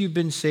grace you've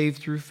been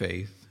saved through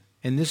faith,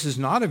 and this is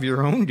not of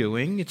your own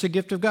doing, it's a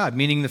gift of God,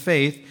 meaning the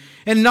faith,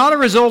 and not a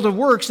result of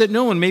works that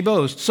no one may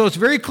boast. So it's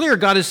very clear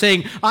God is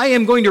saying, I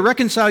am going to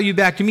reconcile you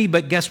back to me,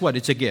 but guess what?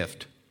 It's a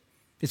gift.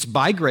 It's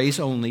by grace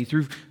only,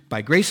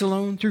 by grace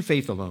alone, through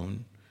faith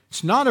alone.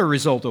 It's not a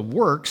result of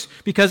works,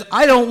 because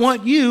I don't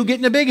want you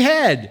getting a big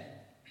head.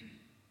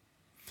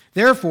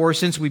 Therefore,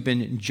 since we've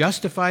been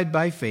justified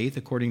by faith,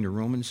 according to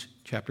Romans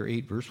chapter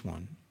 8, verse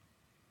 1,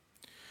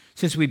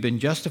 since we've been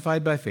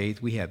justified by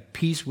faith, we have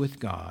peace with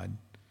God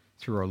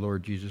through our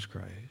Lord Jesus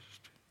Christ.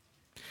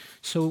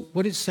 So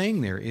what it's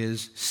saying there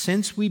is,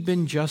 since we've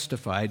been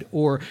justified,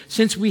 or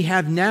since we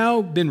have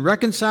now been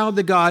reconciled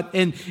to God,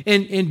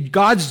 and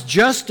God's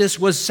justice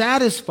was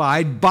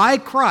satisfied by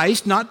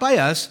Christ, not by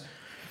us,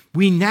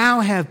 we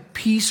now have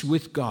peace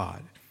with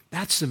God.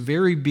 That's the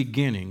very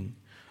beginning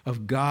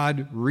of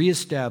God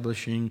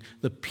reestablishing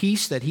the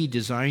peace that he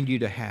designed you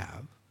to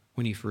have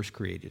when he first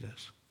created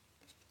us.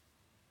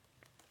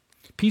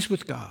 Peace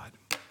with God.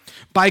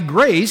 By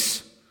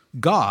grace,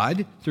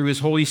 God, through his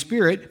Holy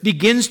Spirit,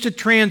 begins to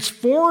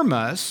transform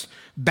us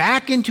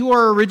back into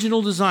our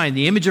original design,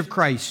 the image of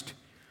Christ.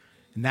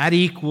 And that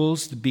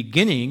equals the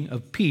beginning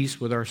of peace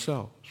with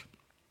ourselves.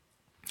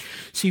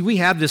 See, we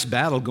have this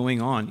battle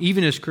going on,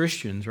 even as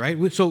Christians, right?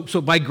 So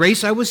by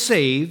grace I was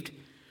saved,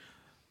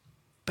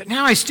 but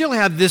now I still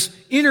have this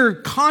inner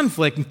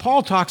conflict, and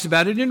Paul talks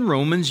about it in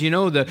Romans,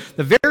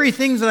 the very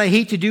things that I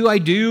hate to do, I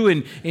do,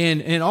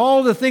 and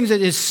all the things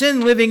that is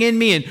sin living in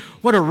me, and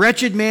what a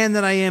wretched man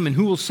that I am, and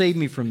who will save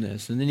me from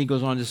this? And then he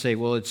goes on to say,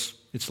 well,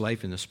 it's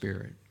life in the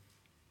Spirit.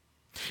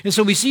 And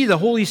so we see the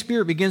Holy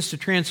Spirit begins to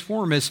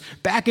transform us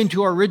back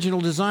into our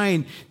original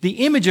design,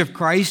 the image of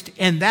Christ,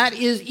 and that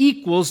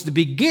equals the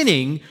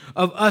beginning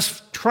of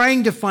us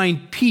trying to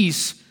find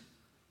peace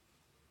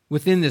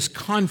within this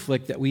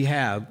conflict that we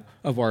have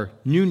of our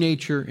new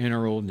nature and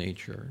our old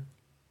nature.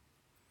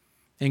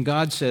 And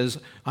God says,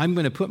 I'm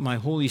going to put my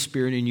Holy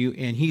Spirit in you,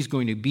 and he's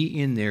going to be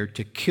in there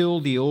to kill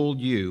the old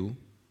you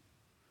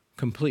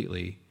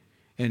completely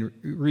and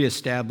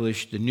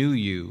reestablish the new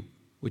you,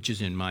 which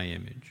is in my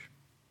image.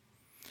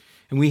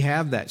 And we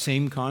have that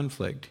same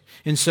conflict.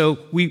 And so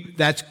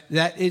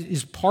that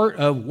is part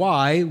of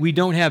why we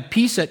don't have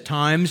peace at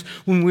times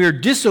when we're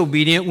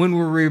disobedient, when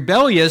we're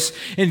rebellious,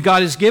 and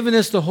God has given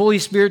us the Holy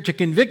Spirit to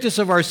convict us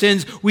of our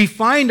sins. We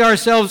find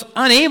ourselves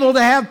unable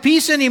to have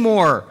peace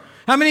anymore.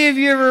 How many of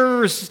you have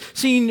ever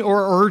seen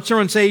or heard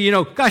someone say,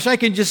 gosh, I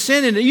can just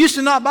sin and it used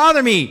to not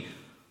bother me.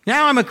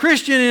 Now I'm a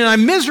Christian and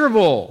I'm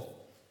miserable.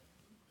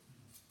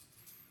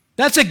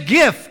 That's a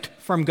gift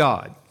from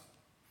God,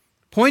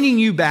 pointing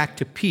you back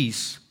to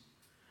peace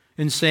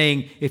and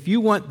saying, if you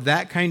want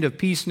that kind of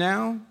peace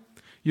now,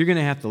 you're going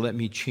to have to let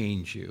me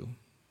change you.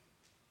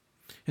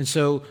 And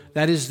so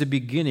that is the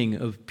beginning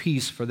of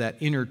peace for that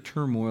inner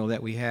turmoil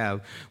that we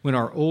have when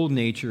our old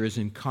nature is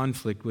in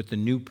conflict with the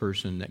new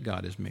person that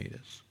God has made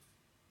us.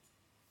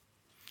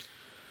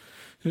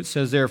 It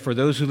says there, for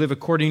those who live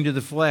according to the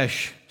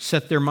flesh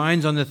set their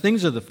minds on the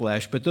things of the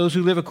flesh, but those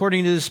who live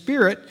according to the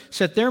Spirit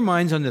set their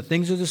minds on the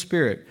things of the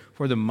Spirit.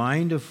 For the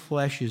mind of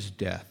flesh is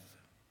death,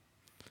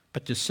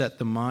 but to set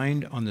the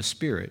mind on the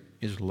Spirit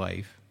is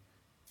life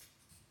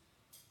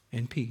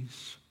and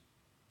peace.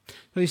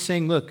 So he's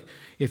saying, look,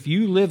 if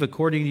you live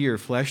according to your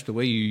flesh the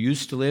way you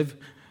used to live,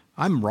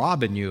 I'm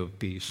robbing you of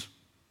peace.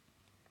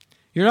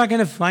 You're not going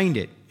to find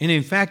it. And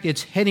in fact,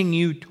 it's heading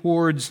you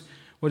towards,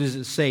 what does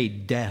it say,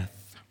 death.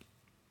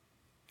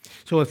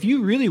 So if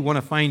you really want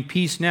to find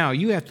peace now,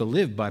 you have to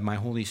live by my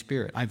Holy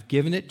Spirit. I've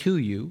given it to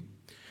you.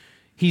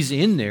 He's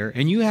in there,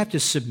 and you have to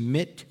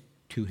submit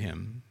to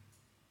him.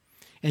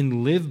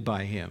 and live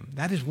by him.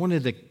 That is one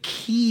of the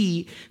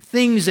key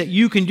things that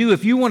you can do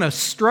if you want to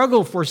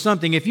struggle for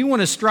something, if you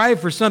want to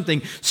strive for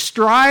something.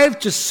 Strive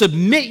to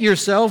submit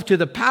yourself to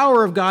the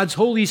power of God's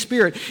Holy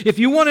Spirit. If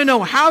you want to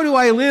know, how do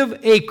I live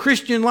a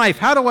Christian life?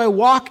 How do I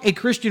walk a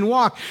Christian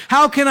walk?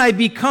 How can I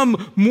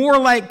become more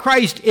like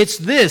Christ? It's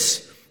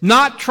this.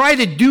 Not try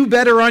to do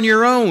better on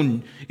your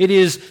own. It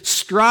is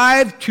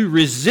strive to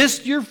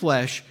resist your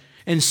flesh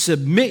and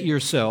submit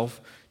yourself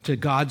to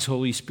God's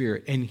Holy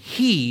Spirit, and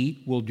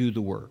he will do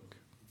the work.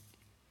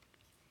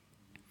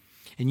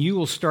 And you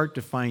will start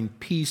to find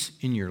peace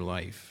in your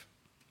life,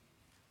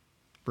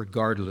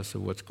 regardless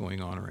of what's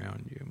going on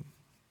around you.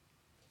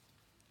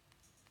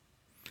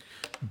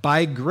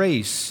 By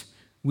grace,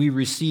 we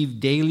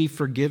receive daily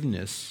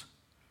forgiveness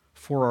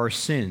for our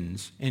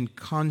sins and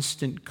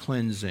constant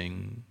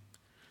cleansing.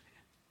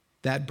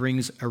 That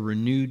brings a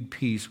renewed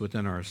peace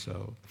within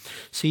ourselves.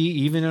 See,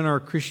 even in our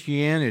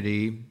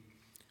Christianity,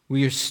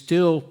 we are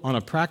still, on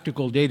a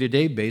practical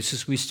day-to-day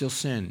basis, we still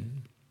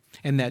sin.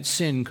 And that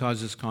sin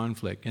causes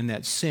conflict. And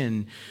that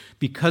sin,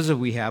 because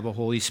we have a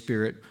Holy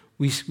Spirit,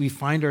 we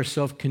find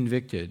ourselves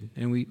convicted.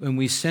 And we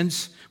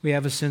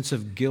have a sense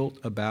of guilt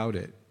about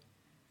it.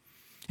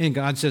 And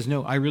God says,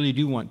 no, I really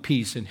do want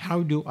peace. And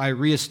how do I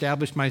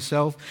reestablish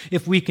myself?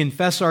 If we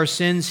confess our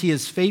sins, he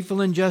is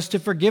faithful and just to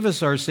forgive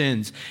us our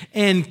sins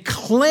and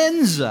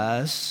cleanse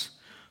us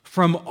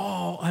from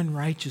all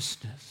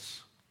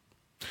unrighteousness.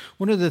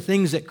 One of the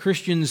things that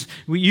Christians,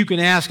 you can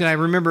ask, and I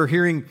remember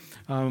hearing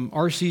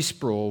R.C.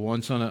 Sproul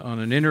once on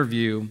an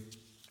interview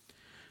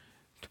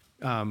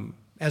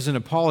as an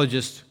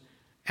apologist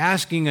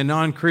asking a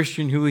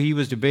non-Christian who he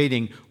was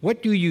debating,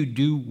 what do you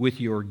do with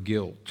your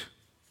guilt?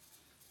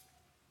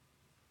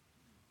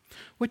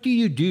 What do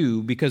you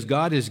do? Because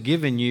God has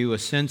given you a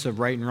sense of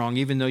right and wrong,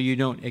 even though you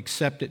don't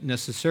accept it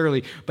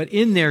necessarily. But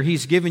in there,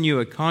 he's given you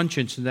a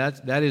conscience, and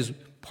that is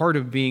part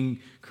of being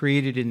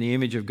created in the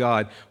image of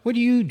God. What do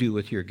you do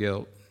with your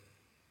guilt?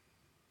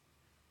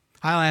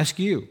 I'll ask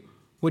you,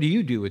 what do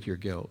you do with your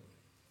guilt?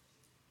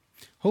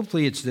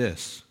 Hopefully it's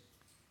this.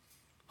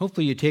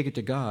 Hopefully you take it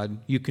to God,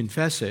 you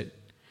confess it,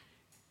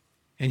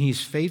 and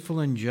he's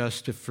faithful and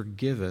just to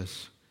forgive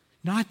us.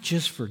 Not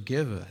just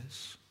forgive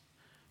us,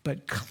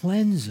 but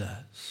cleanse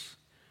us.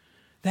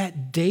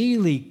 That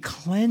daily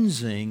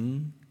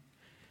cleansing,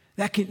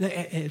 that can,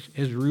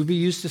 as Ruby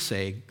used to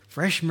say,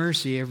 fresh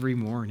mercy every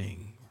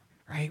morning.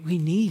 Right? We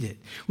need it.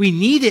 We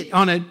need it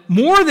on a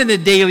more than a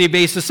daily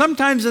basis.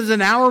 Sometimes as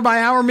an hour by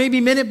hour, maybe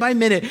minute by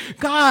minute.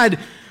 God,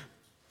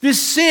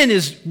 this sin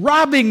is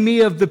robbing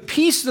me of the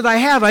peace that I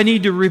have. I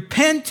need to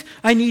repent.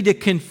 I need to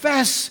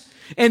confess.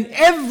 And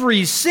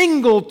every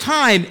single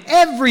time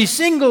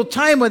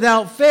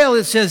without fail,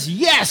 it says,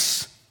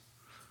 yes,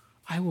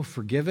 I will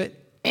forgive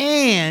it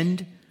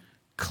and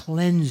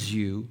cleanse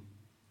you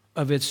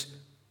of its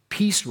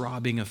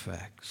peace-robbing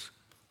effects.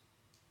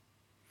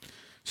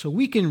 So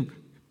we can,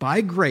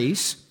 by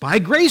grace,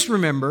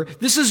 remember,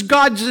 this is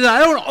God says, I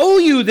don't owe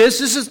you this.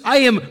 This is, I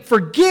am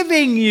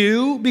forgiving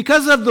you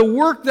because of the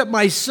work that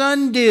my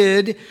Son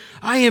did.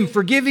 I am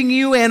forgiving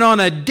you, and on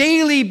a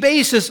daily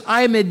basis,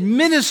 I am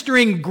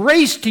administering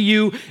grace to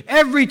you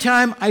every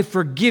time I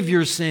forgive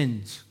your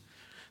sins.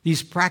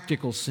 These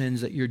practical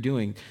sins that you're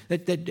doing,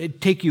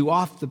 that take you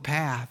off the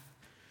path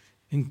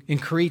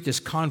and create this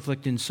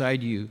conflict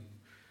inside you.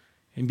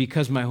 And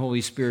because my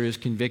Holy Spirit is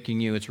convicting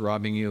you, it's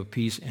robbing you of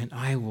peace, and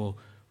I will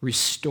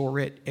restore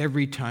it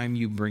every time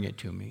you bring it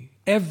to me.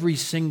 Every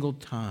single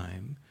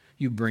time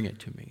you bring it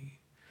to me.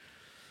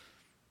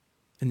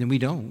 And then we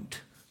don't.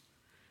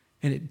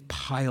 And it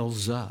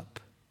piles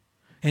up.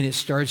 And it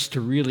starts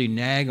to really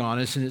nag on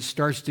us, and it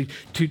starts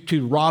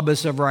to rob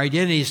us of our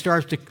identity. It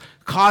starts to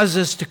cause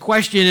us to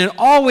question, and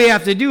all we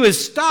have to do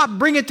is stop,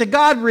 bring it to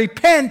God,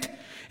 repent,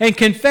 and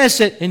confess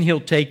it, and he'll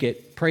take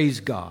it.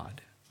 Praise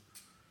God.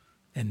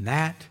 And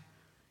that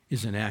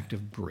is an act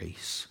of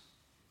grace.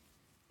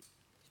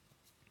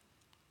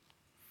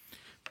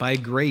 By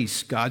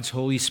grace, God's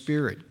Holy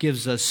Spirit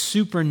gives us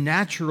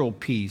supernatural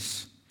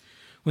peace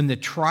when the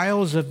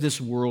trials of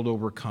this world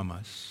overcome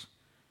us.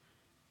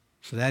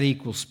 So that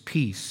equals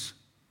peace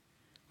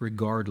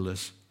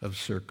regardless of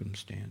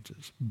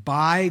circumstances.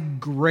 By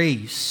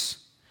grace,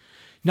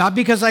 not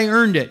because I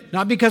earned it,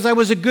 not because I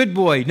was a good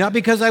boy, not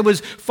because I was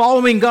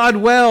following God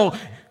well.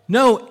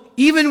 No,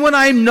 even when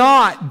I'm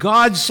not,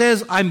 God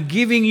says, I'm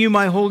giving you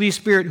my Holy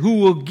Spirit who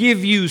will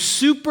give you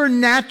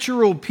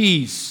supernatural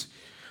peace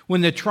when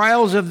the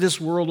trials of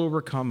this world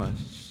overcome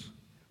us,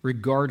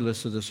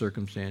 regardless of the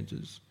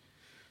circumstances.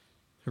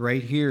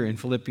 Right here in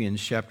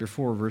Philippians chapter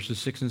 4, verses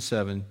 6 and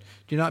 7.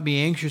 Do not be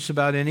anxious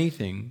about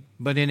anything,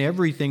 but in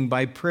everything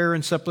by prayer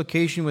and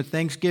supplication with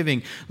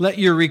thanksgiving. Let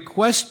your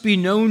requests be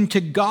known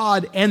to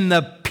God, and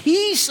the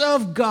peace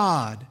of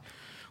God,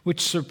 which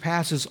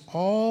surpasses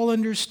all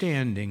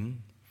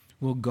understanding,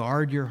 will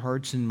guard your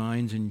hearts and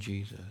minds in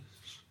Jesus.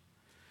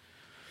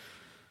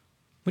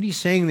 What he's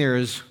saying there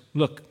is,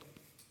 look,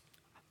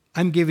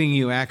 I'm giving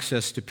you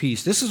access to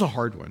peace. This is a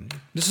hard one.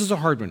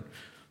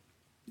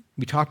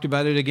 We talked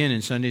about it again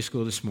in Sunday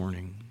school this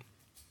morning.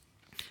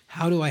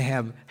 How do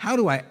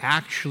I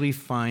actually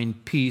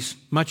find peace,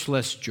 much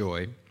less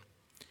joy,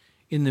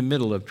 in the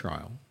middle of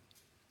trial?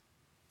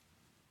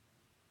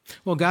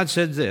 Well, God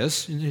said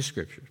this in His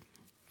Scripture.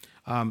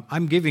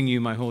 I'm giving you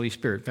my Holy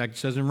Spirit. In fact, it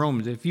says in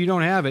Romans, if you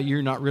don't have it,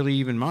 you're not really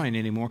even mine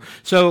anymore.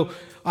 So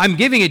I'm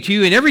giving it to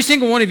you, and every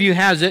single one of you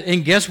has it,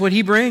 and guess what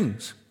He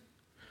brings?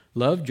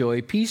 Love,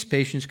 joy, peace,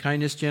 patience,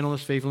 kindness,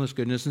 gentleness, faithfulness,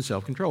 goodness, and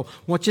self-control.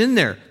 What's in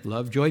there?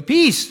 Love, joy,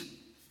 peace.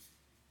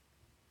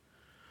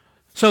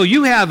 So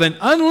you have an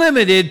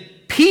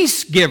unlimited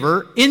peace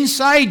giver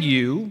inside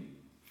you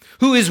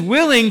who is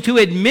willing to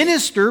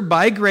administer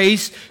by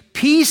grace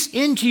peace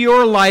into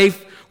your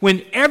life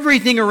when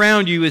everything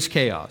around you is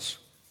chaos.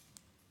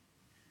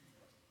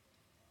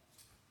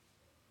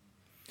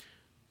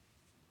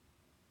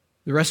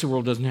 The rest of the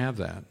world doesn't have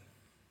that.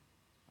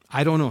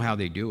 I don't know how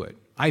they do it.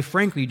 I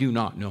frankly do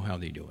not know how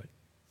they do it.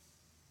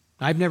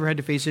 I've never had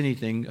to face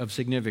anything of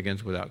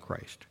significance without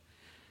Christ.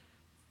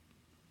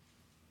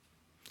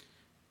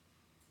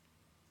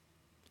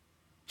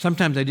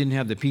 Sometimes I didn't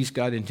have the peace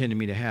God intended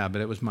me to have,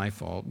 but it was my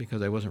fault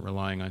because I wasn't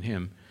relying on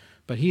Him.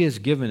 But He has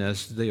given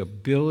us the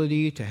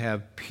ability to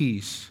have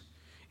peace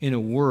in a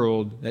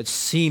world that's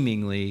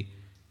seemingly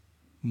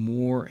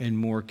more and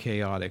more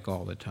chaotic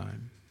all the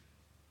time.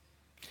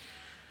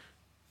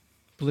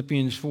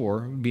 Philippians 4,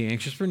 be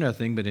anxious for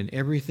nothing, but in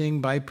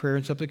everything by prayer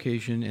and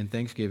supplication and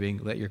thanksgiving,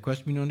 let your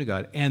requests be known to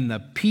God. And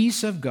the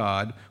peace of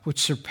God, which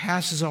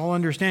surpasses all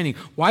understanding.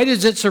 Why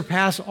does it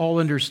surpass all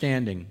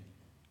understanding?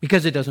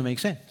 Because it doesn't make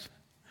sense.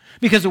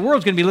 Because the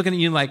world's going to be looking at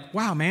you like,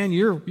 wow, man,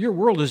 your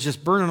world is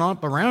just burning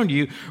up around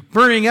you,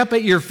 burning up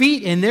at your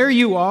feet, and there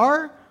you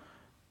are?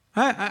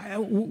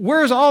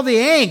 Where's all the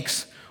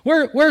angst?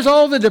 Where's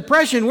all the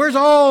depression? Where's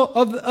all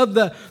of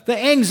the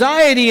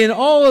anxiety and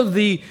all of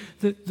the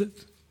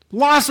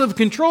loss of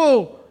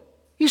control?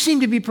 You seem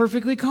to be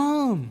perfectly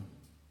calm.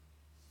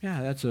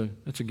 Yeah, that's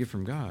a gift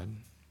from God.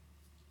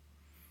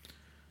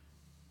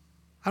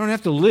 I don't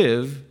have to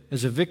live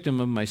as a victim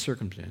of my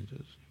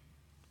circumstances.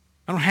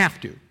 I don't have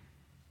to.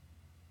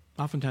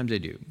 Oftentimes I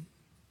do.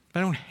 But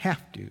I don't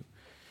have to,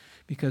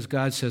 because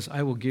God says,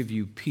 I will give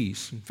you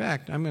peace. In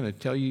fact, I'm going to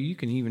tell you, you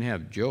can even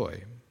have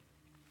joy.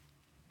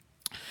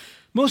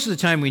 Most of the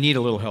time we need a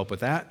little help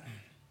with that.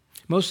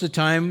 Most of the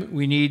time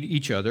we need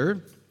each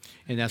other,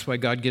 and that's why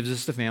God gives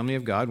us the family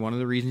of God. One of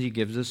the reasons He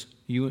gives us,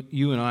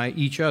 you and I,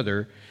 each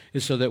other,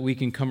 is so that we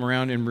can come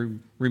around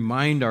and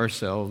remind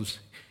ourselves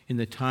in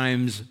the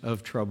times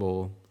of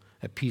trouble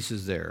that peace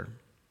is there.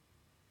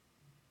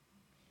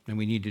 And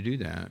we need to do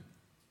that.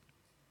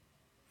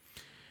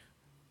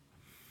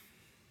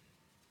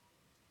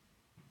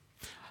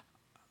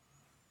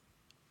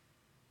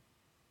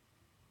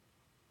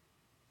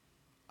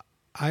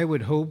 I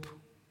would hope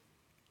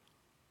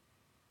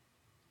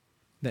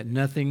that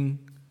nothing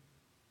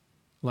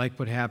like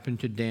what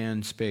happened to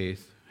Dan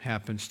Spaeth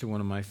happens to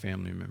one of my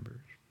family members.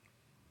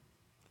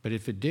 But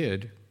if it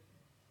did,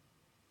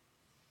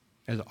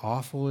 as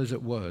awful as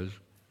it was,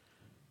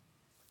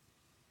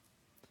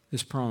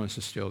 this promise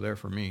is still there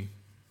for me.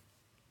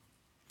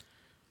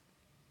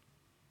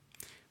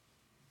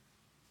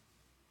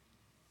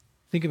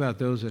 Think about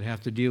those that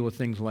have to deal with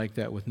things like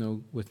that with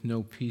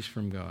no peace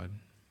from God,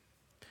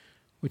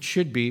 which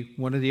should be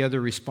one of the other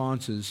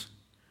responses.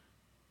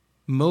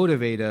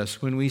 Motivate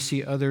us when we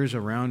see others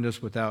around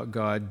us without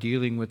God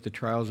dealing with the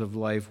trials of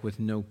life with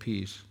no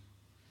peace,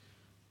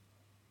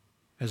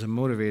 as a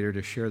motivator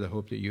to share the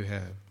hope that you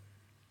have.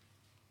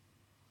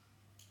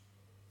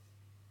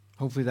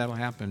 Hopefully that'll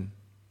happen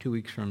 2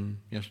 weeks from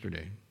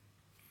yesterday,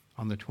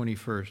 on the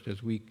 21st,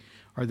 as we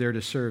are there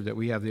to serve, that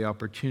we have the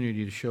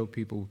opportunity to show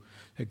people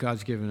that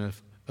God's given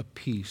us a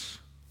peace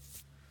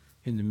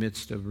in the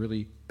midst of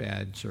really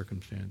bad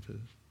circumstances.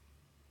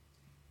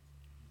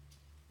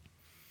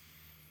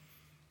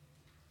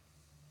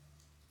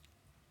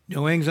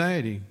 No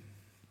anxiety.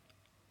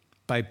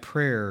 By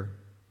prayer,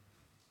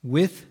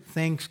 with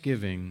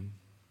thanksgiving,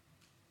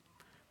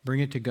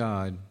 bring it to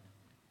God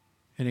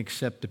and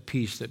accept the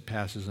peace that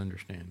passes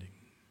understanding.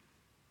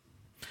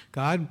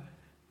 God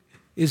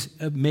is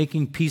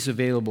making peace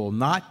available,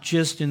 not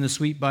just in the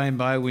sweet by and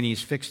by when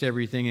He's fixed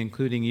everything,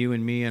 including you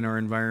and me and our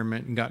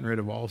environment, and gotten rid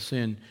of all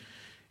sin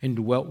and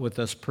dwelt with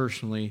us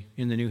personally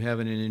in the new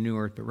heaven and the new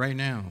earth, but right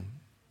now.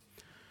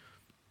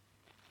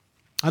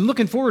 I'm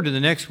looking forward to the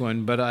next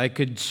one, but I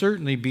could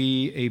certainly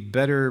be a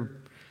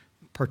better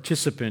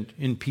participant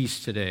in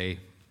peace today.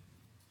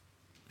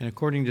 And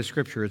according to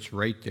Scripture, it's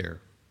right there.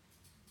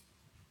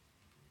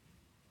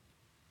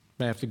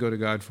 But I have to go to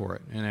God for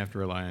it, and I have to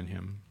rely on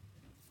Him.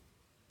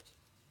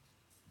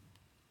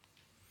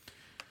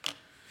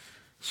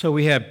 So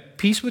we have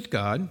peace with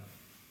God,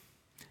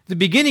 the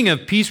beginning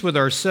of peace with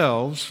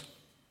ourselves,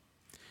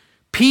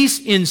 peace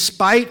in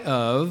spite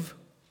of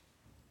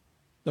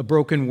the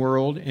broken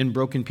world and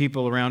broken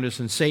people around us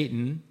and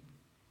Satan.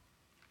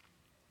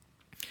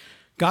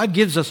 God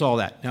gives us all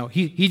that. Now,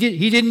 he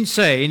didn't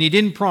say and He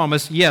didn't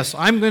promise, yes,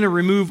 I'm going to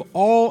remove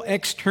all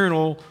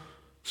external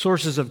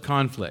sources of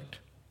conflict.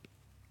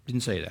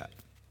 Didn't say that.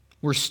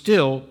 we're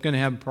still going to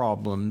have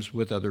problems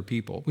with other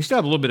people. We still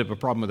have a little bit of a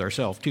problem with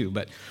ourselves too,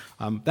 but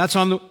that's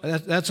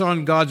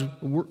on God's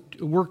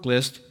work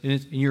list,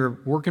 and your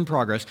work in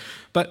progress.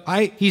 But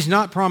He's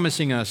not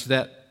promising us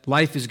that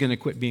life is going to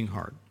quit being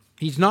hard.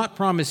 He's not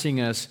promising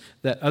us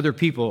that other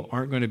people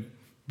aren't going to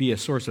be a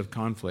source of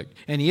conflict.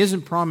 And He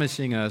isn't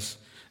promising us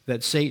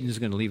that Satan is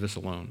going to leave us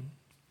alone.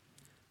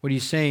 What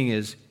He's saying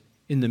is,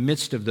 in the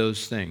midst of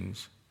those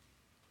things,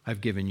 I've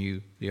given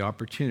you the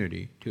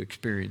opportunity to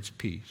experience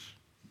peace.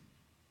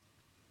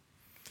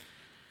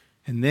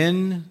 And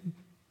then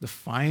the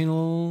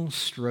final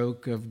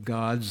stroke of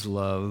God's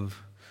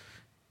love.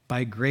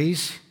 By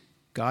grace,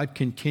 God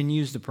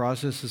continues the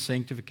process of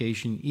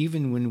sanctification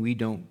even when we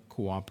don't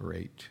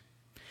cooperate.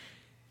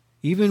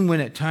 Even when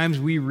at times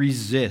we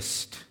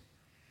resist.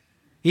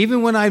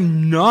 Even when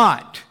I'm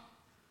not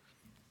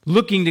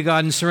looking to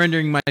God and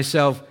surrendering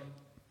myself,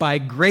 by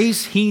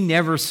grace, He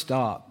never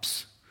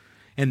stops.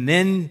 And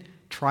then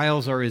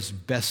trials are His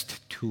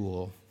best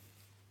tool.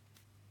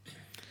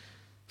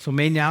 So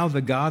may now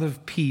the God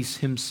of peace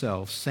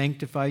Himself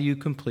sanctify you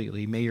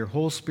completely. May your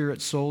whole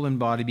spirit, soul, and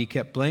body be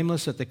kept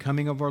blameless at the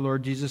coming of our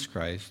Lord Jesus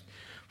Christ.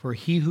 For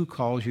He who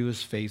calls you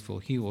is faithful.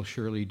 He will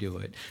surely do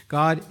it.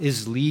 God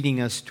is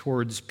leading us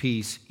towards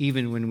peace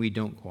even when we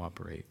don't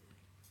cooperate.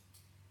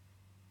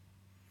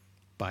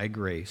 By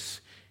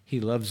grace, He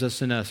loves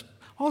us enough.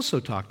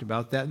 Also talked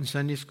about that in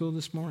Sunday school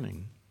this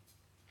morning.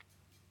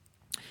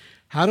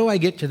 How do I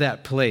get to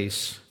that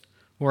place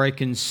where I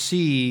can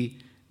see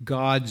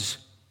God's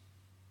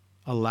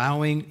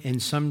allowing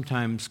and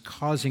sometimes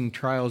causing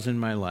trials in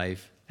my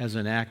life as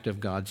an act of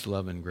God's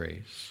love and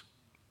grace,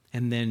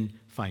 and then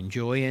find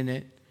joy in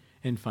it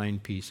and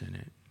find peace in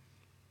it?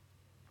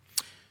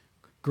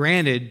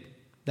 Granted,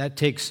 that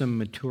takes some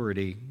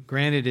maturity.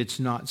 Granted, it's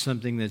not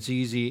something that's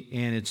easy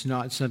and it's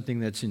not something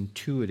that's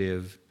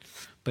intuitive,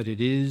 but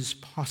it is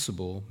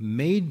possible,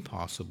 made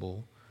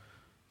possible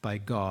by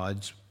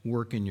God's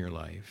work in your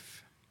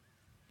life.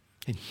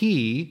 And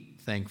He,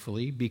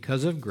 thankfully,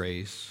 because of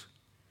grace,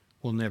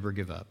 will never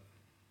give up.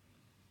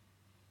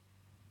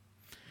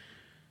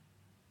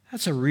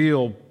 That's a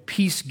real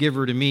peace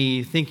giver to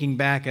me, thinking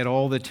back at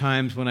all the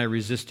times when I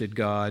resisted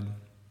God.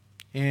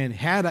 And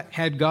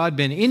had God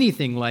been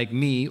anything like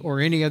me or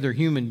any other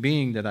human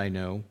being that I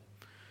know,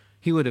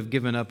 He would have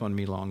given up on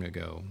me long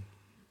ago.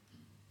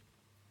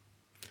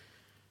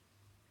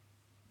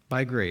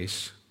 By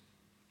grace,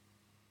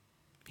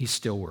 He's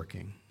still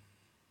working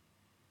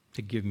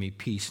to give me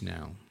peace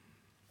now.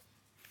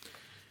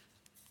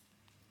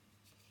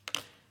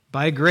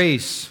 By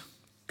grace,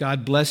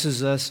 God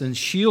blesses us and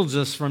shields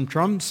us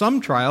from some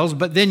trials,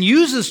 but then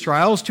uses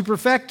trials to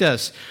perfect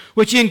us,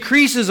 which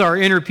increases our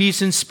inner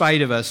peace in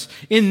spite of us.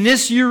 In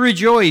this you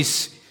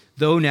rejoice,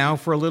 though now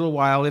for a little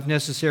while, if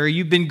necessary,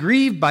 you've been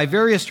grieved by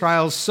various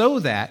trials, so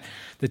that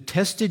the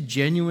tested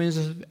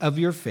genuineness of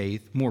your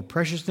faith, more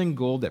precious than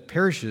gold that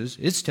perishes,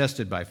 it's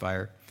tested by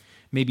fire,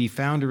 may be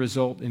found to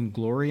result in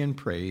glory and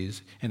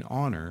praise and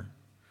honor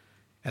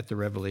at the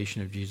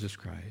revelation of Jesus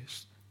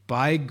Christ.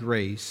 By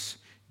grace,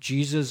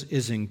 Jesus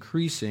is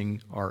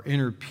increasing our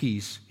inner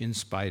peace in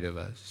spite of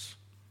us.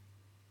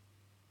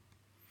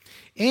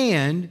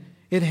 And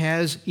it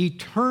has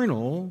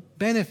eternal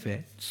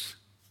benefits.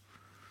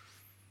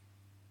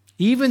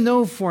 Even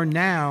though for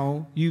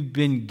now you've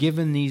been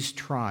given these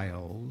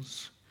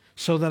trials,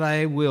 so that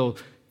I will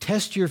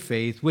test your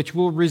faith, which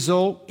will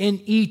result in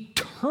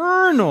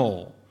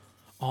eternal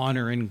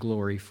honor and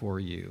glory for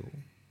you.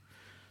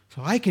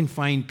 So I can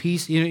find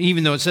peace,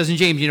 even though it says in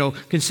James,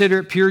 consider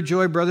it pure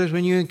joy, brothers,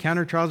 when you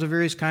encounter trials of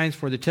various kinds,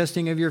 for the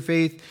testing of your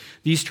faith.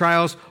 These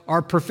trials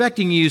are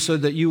perfecting you so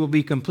that you will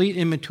be complete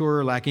and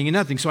mature, lacking in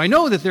nothing. So I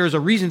know that there is a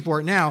reason for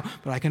it now,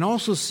 but I can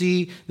also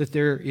see that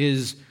there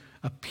is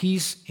a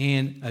peace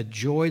and a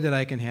joy that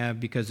I can have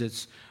because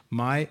it's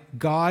my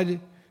God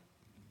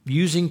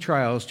using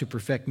trials to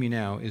perfect me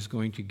now is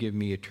going to give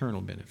me eternal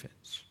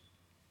benefits.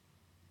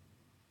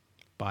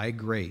 By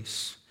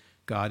grace,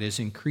 God is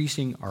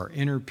increasing our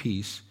inner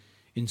peace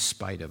in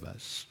spite of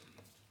us.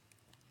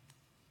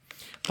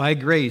 By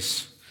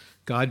grace,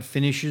 God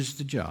finishes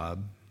the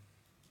job.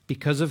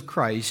 Because of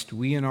Christ,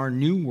 we in our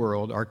new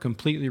world are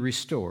completely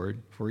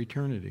restored for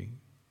eternity.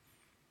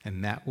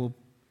 And that will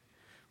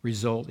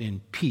result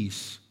in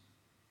peace,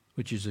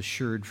 which is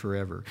assured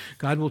forever.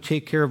 God will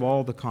take care of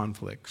all the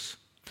conflicts.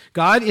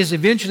 God is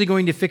eventually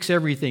going to fix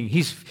everything.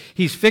 He's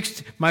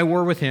fixed my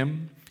war with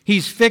Him.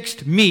 He's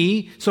fixed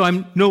me, so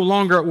I'm no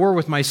longer at war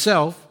with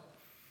myself.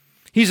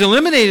 He's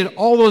eliminated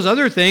all those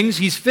other things.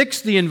 He's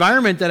fixed the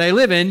environment that I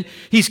live in.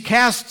 He's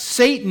cast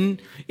Satan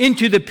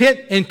into the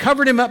pit and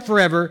covered him up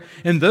forever.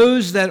 And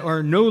those that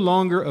are no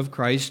longer of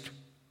Christ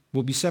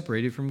will be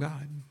separated from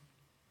God.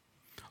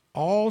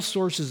 All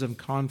sources of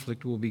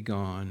conflict will be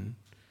gone,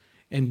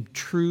 and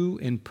true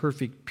and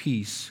perfect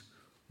peace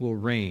will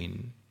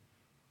reign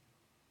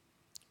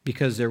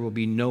because there will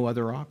be no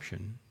other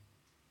option.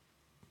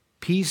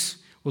 Peace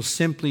will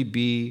simply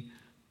be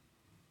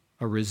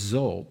a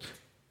result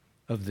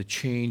of the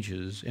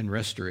changes and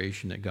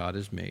restoration that God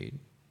has made.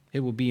 It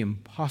will be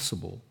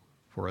impossible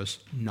for us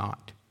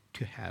not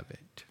to have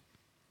it.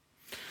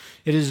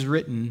 It is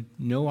written,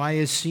 no eye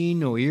has seen,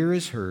 no ear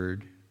has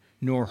heard,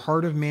 nor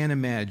heart of man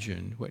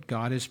imagined what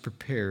God has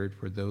prepared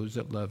for those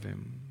that love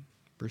him.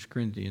 1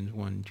 Corinthians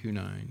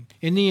 1:2-9.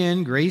 In the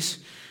end, grace,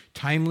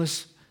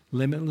 timeless,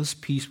 limitless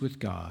peace with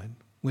God,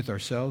 with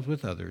ourselves,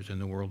 with others,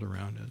 and the world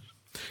around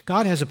us.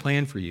 God has a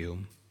plan for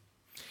you.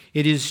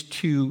 It is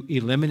to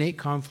eliminate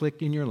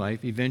conflict in your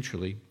life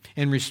eventually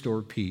and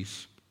restore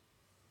peace.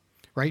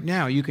 Right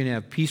now, you can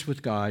have peace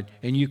with God,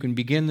 and you can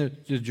begin the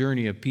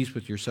journey of peace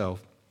with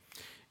yourself.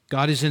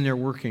 God is in there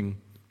working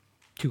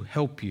to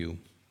help you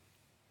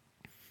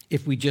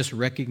if we just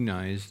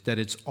recognize that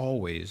it's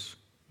always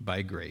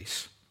by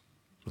grace.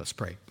 Let's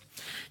pray.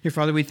 Dear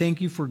Father, we thank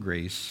you for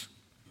grace.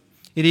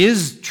 It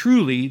is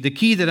truly the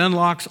key that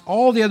unlocks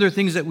all the other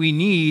things that we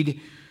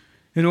need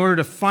in order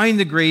to find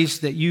the grace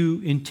that you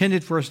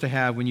intended for us to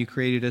have when you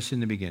created us in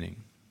the beginning.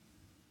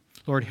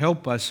 Lord,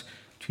 help us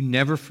to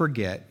never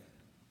forget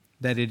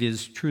that it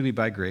is truly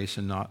by grace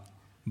and not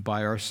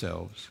by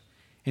ourselves,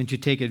 and to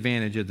take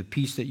advantage of the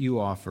peace that you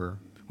offer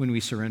when we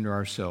surrender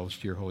ourselves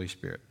to your Holy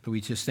Spirit. But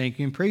we just thank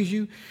you and praise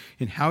you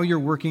in how you're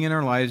working in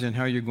our lives and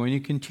how you're going to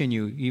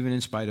continue even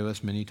in spite of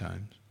us many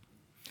times.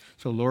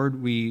 So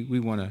Lord, we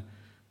want to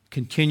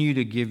continue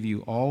to give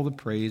you all the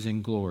praise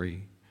and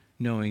glory,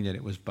 knowing that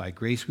it was by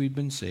grace we've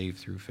been saved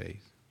through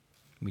faith.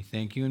 We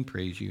thank you and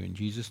praise you in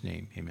Jesus'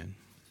 name. Amen.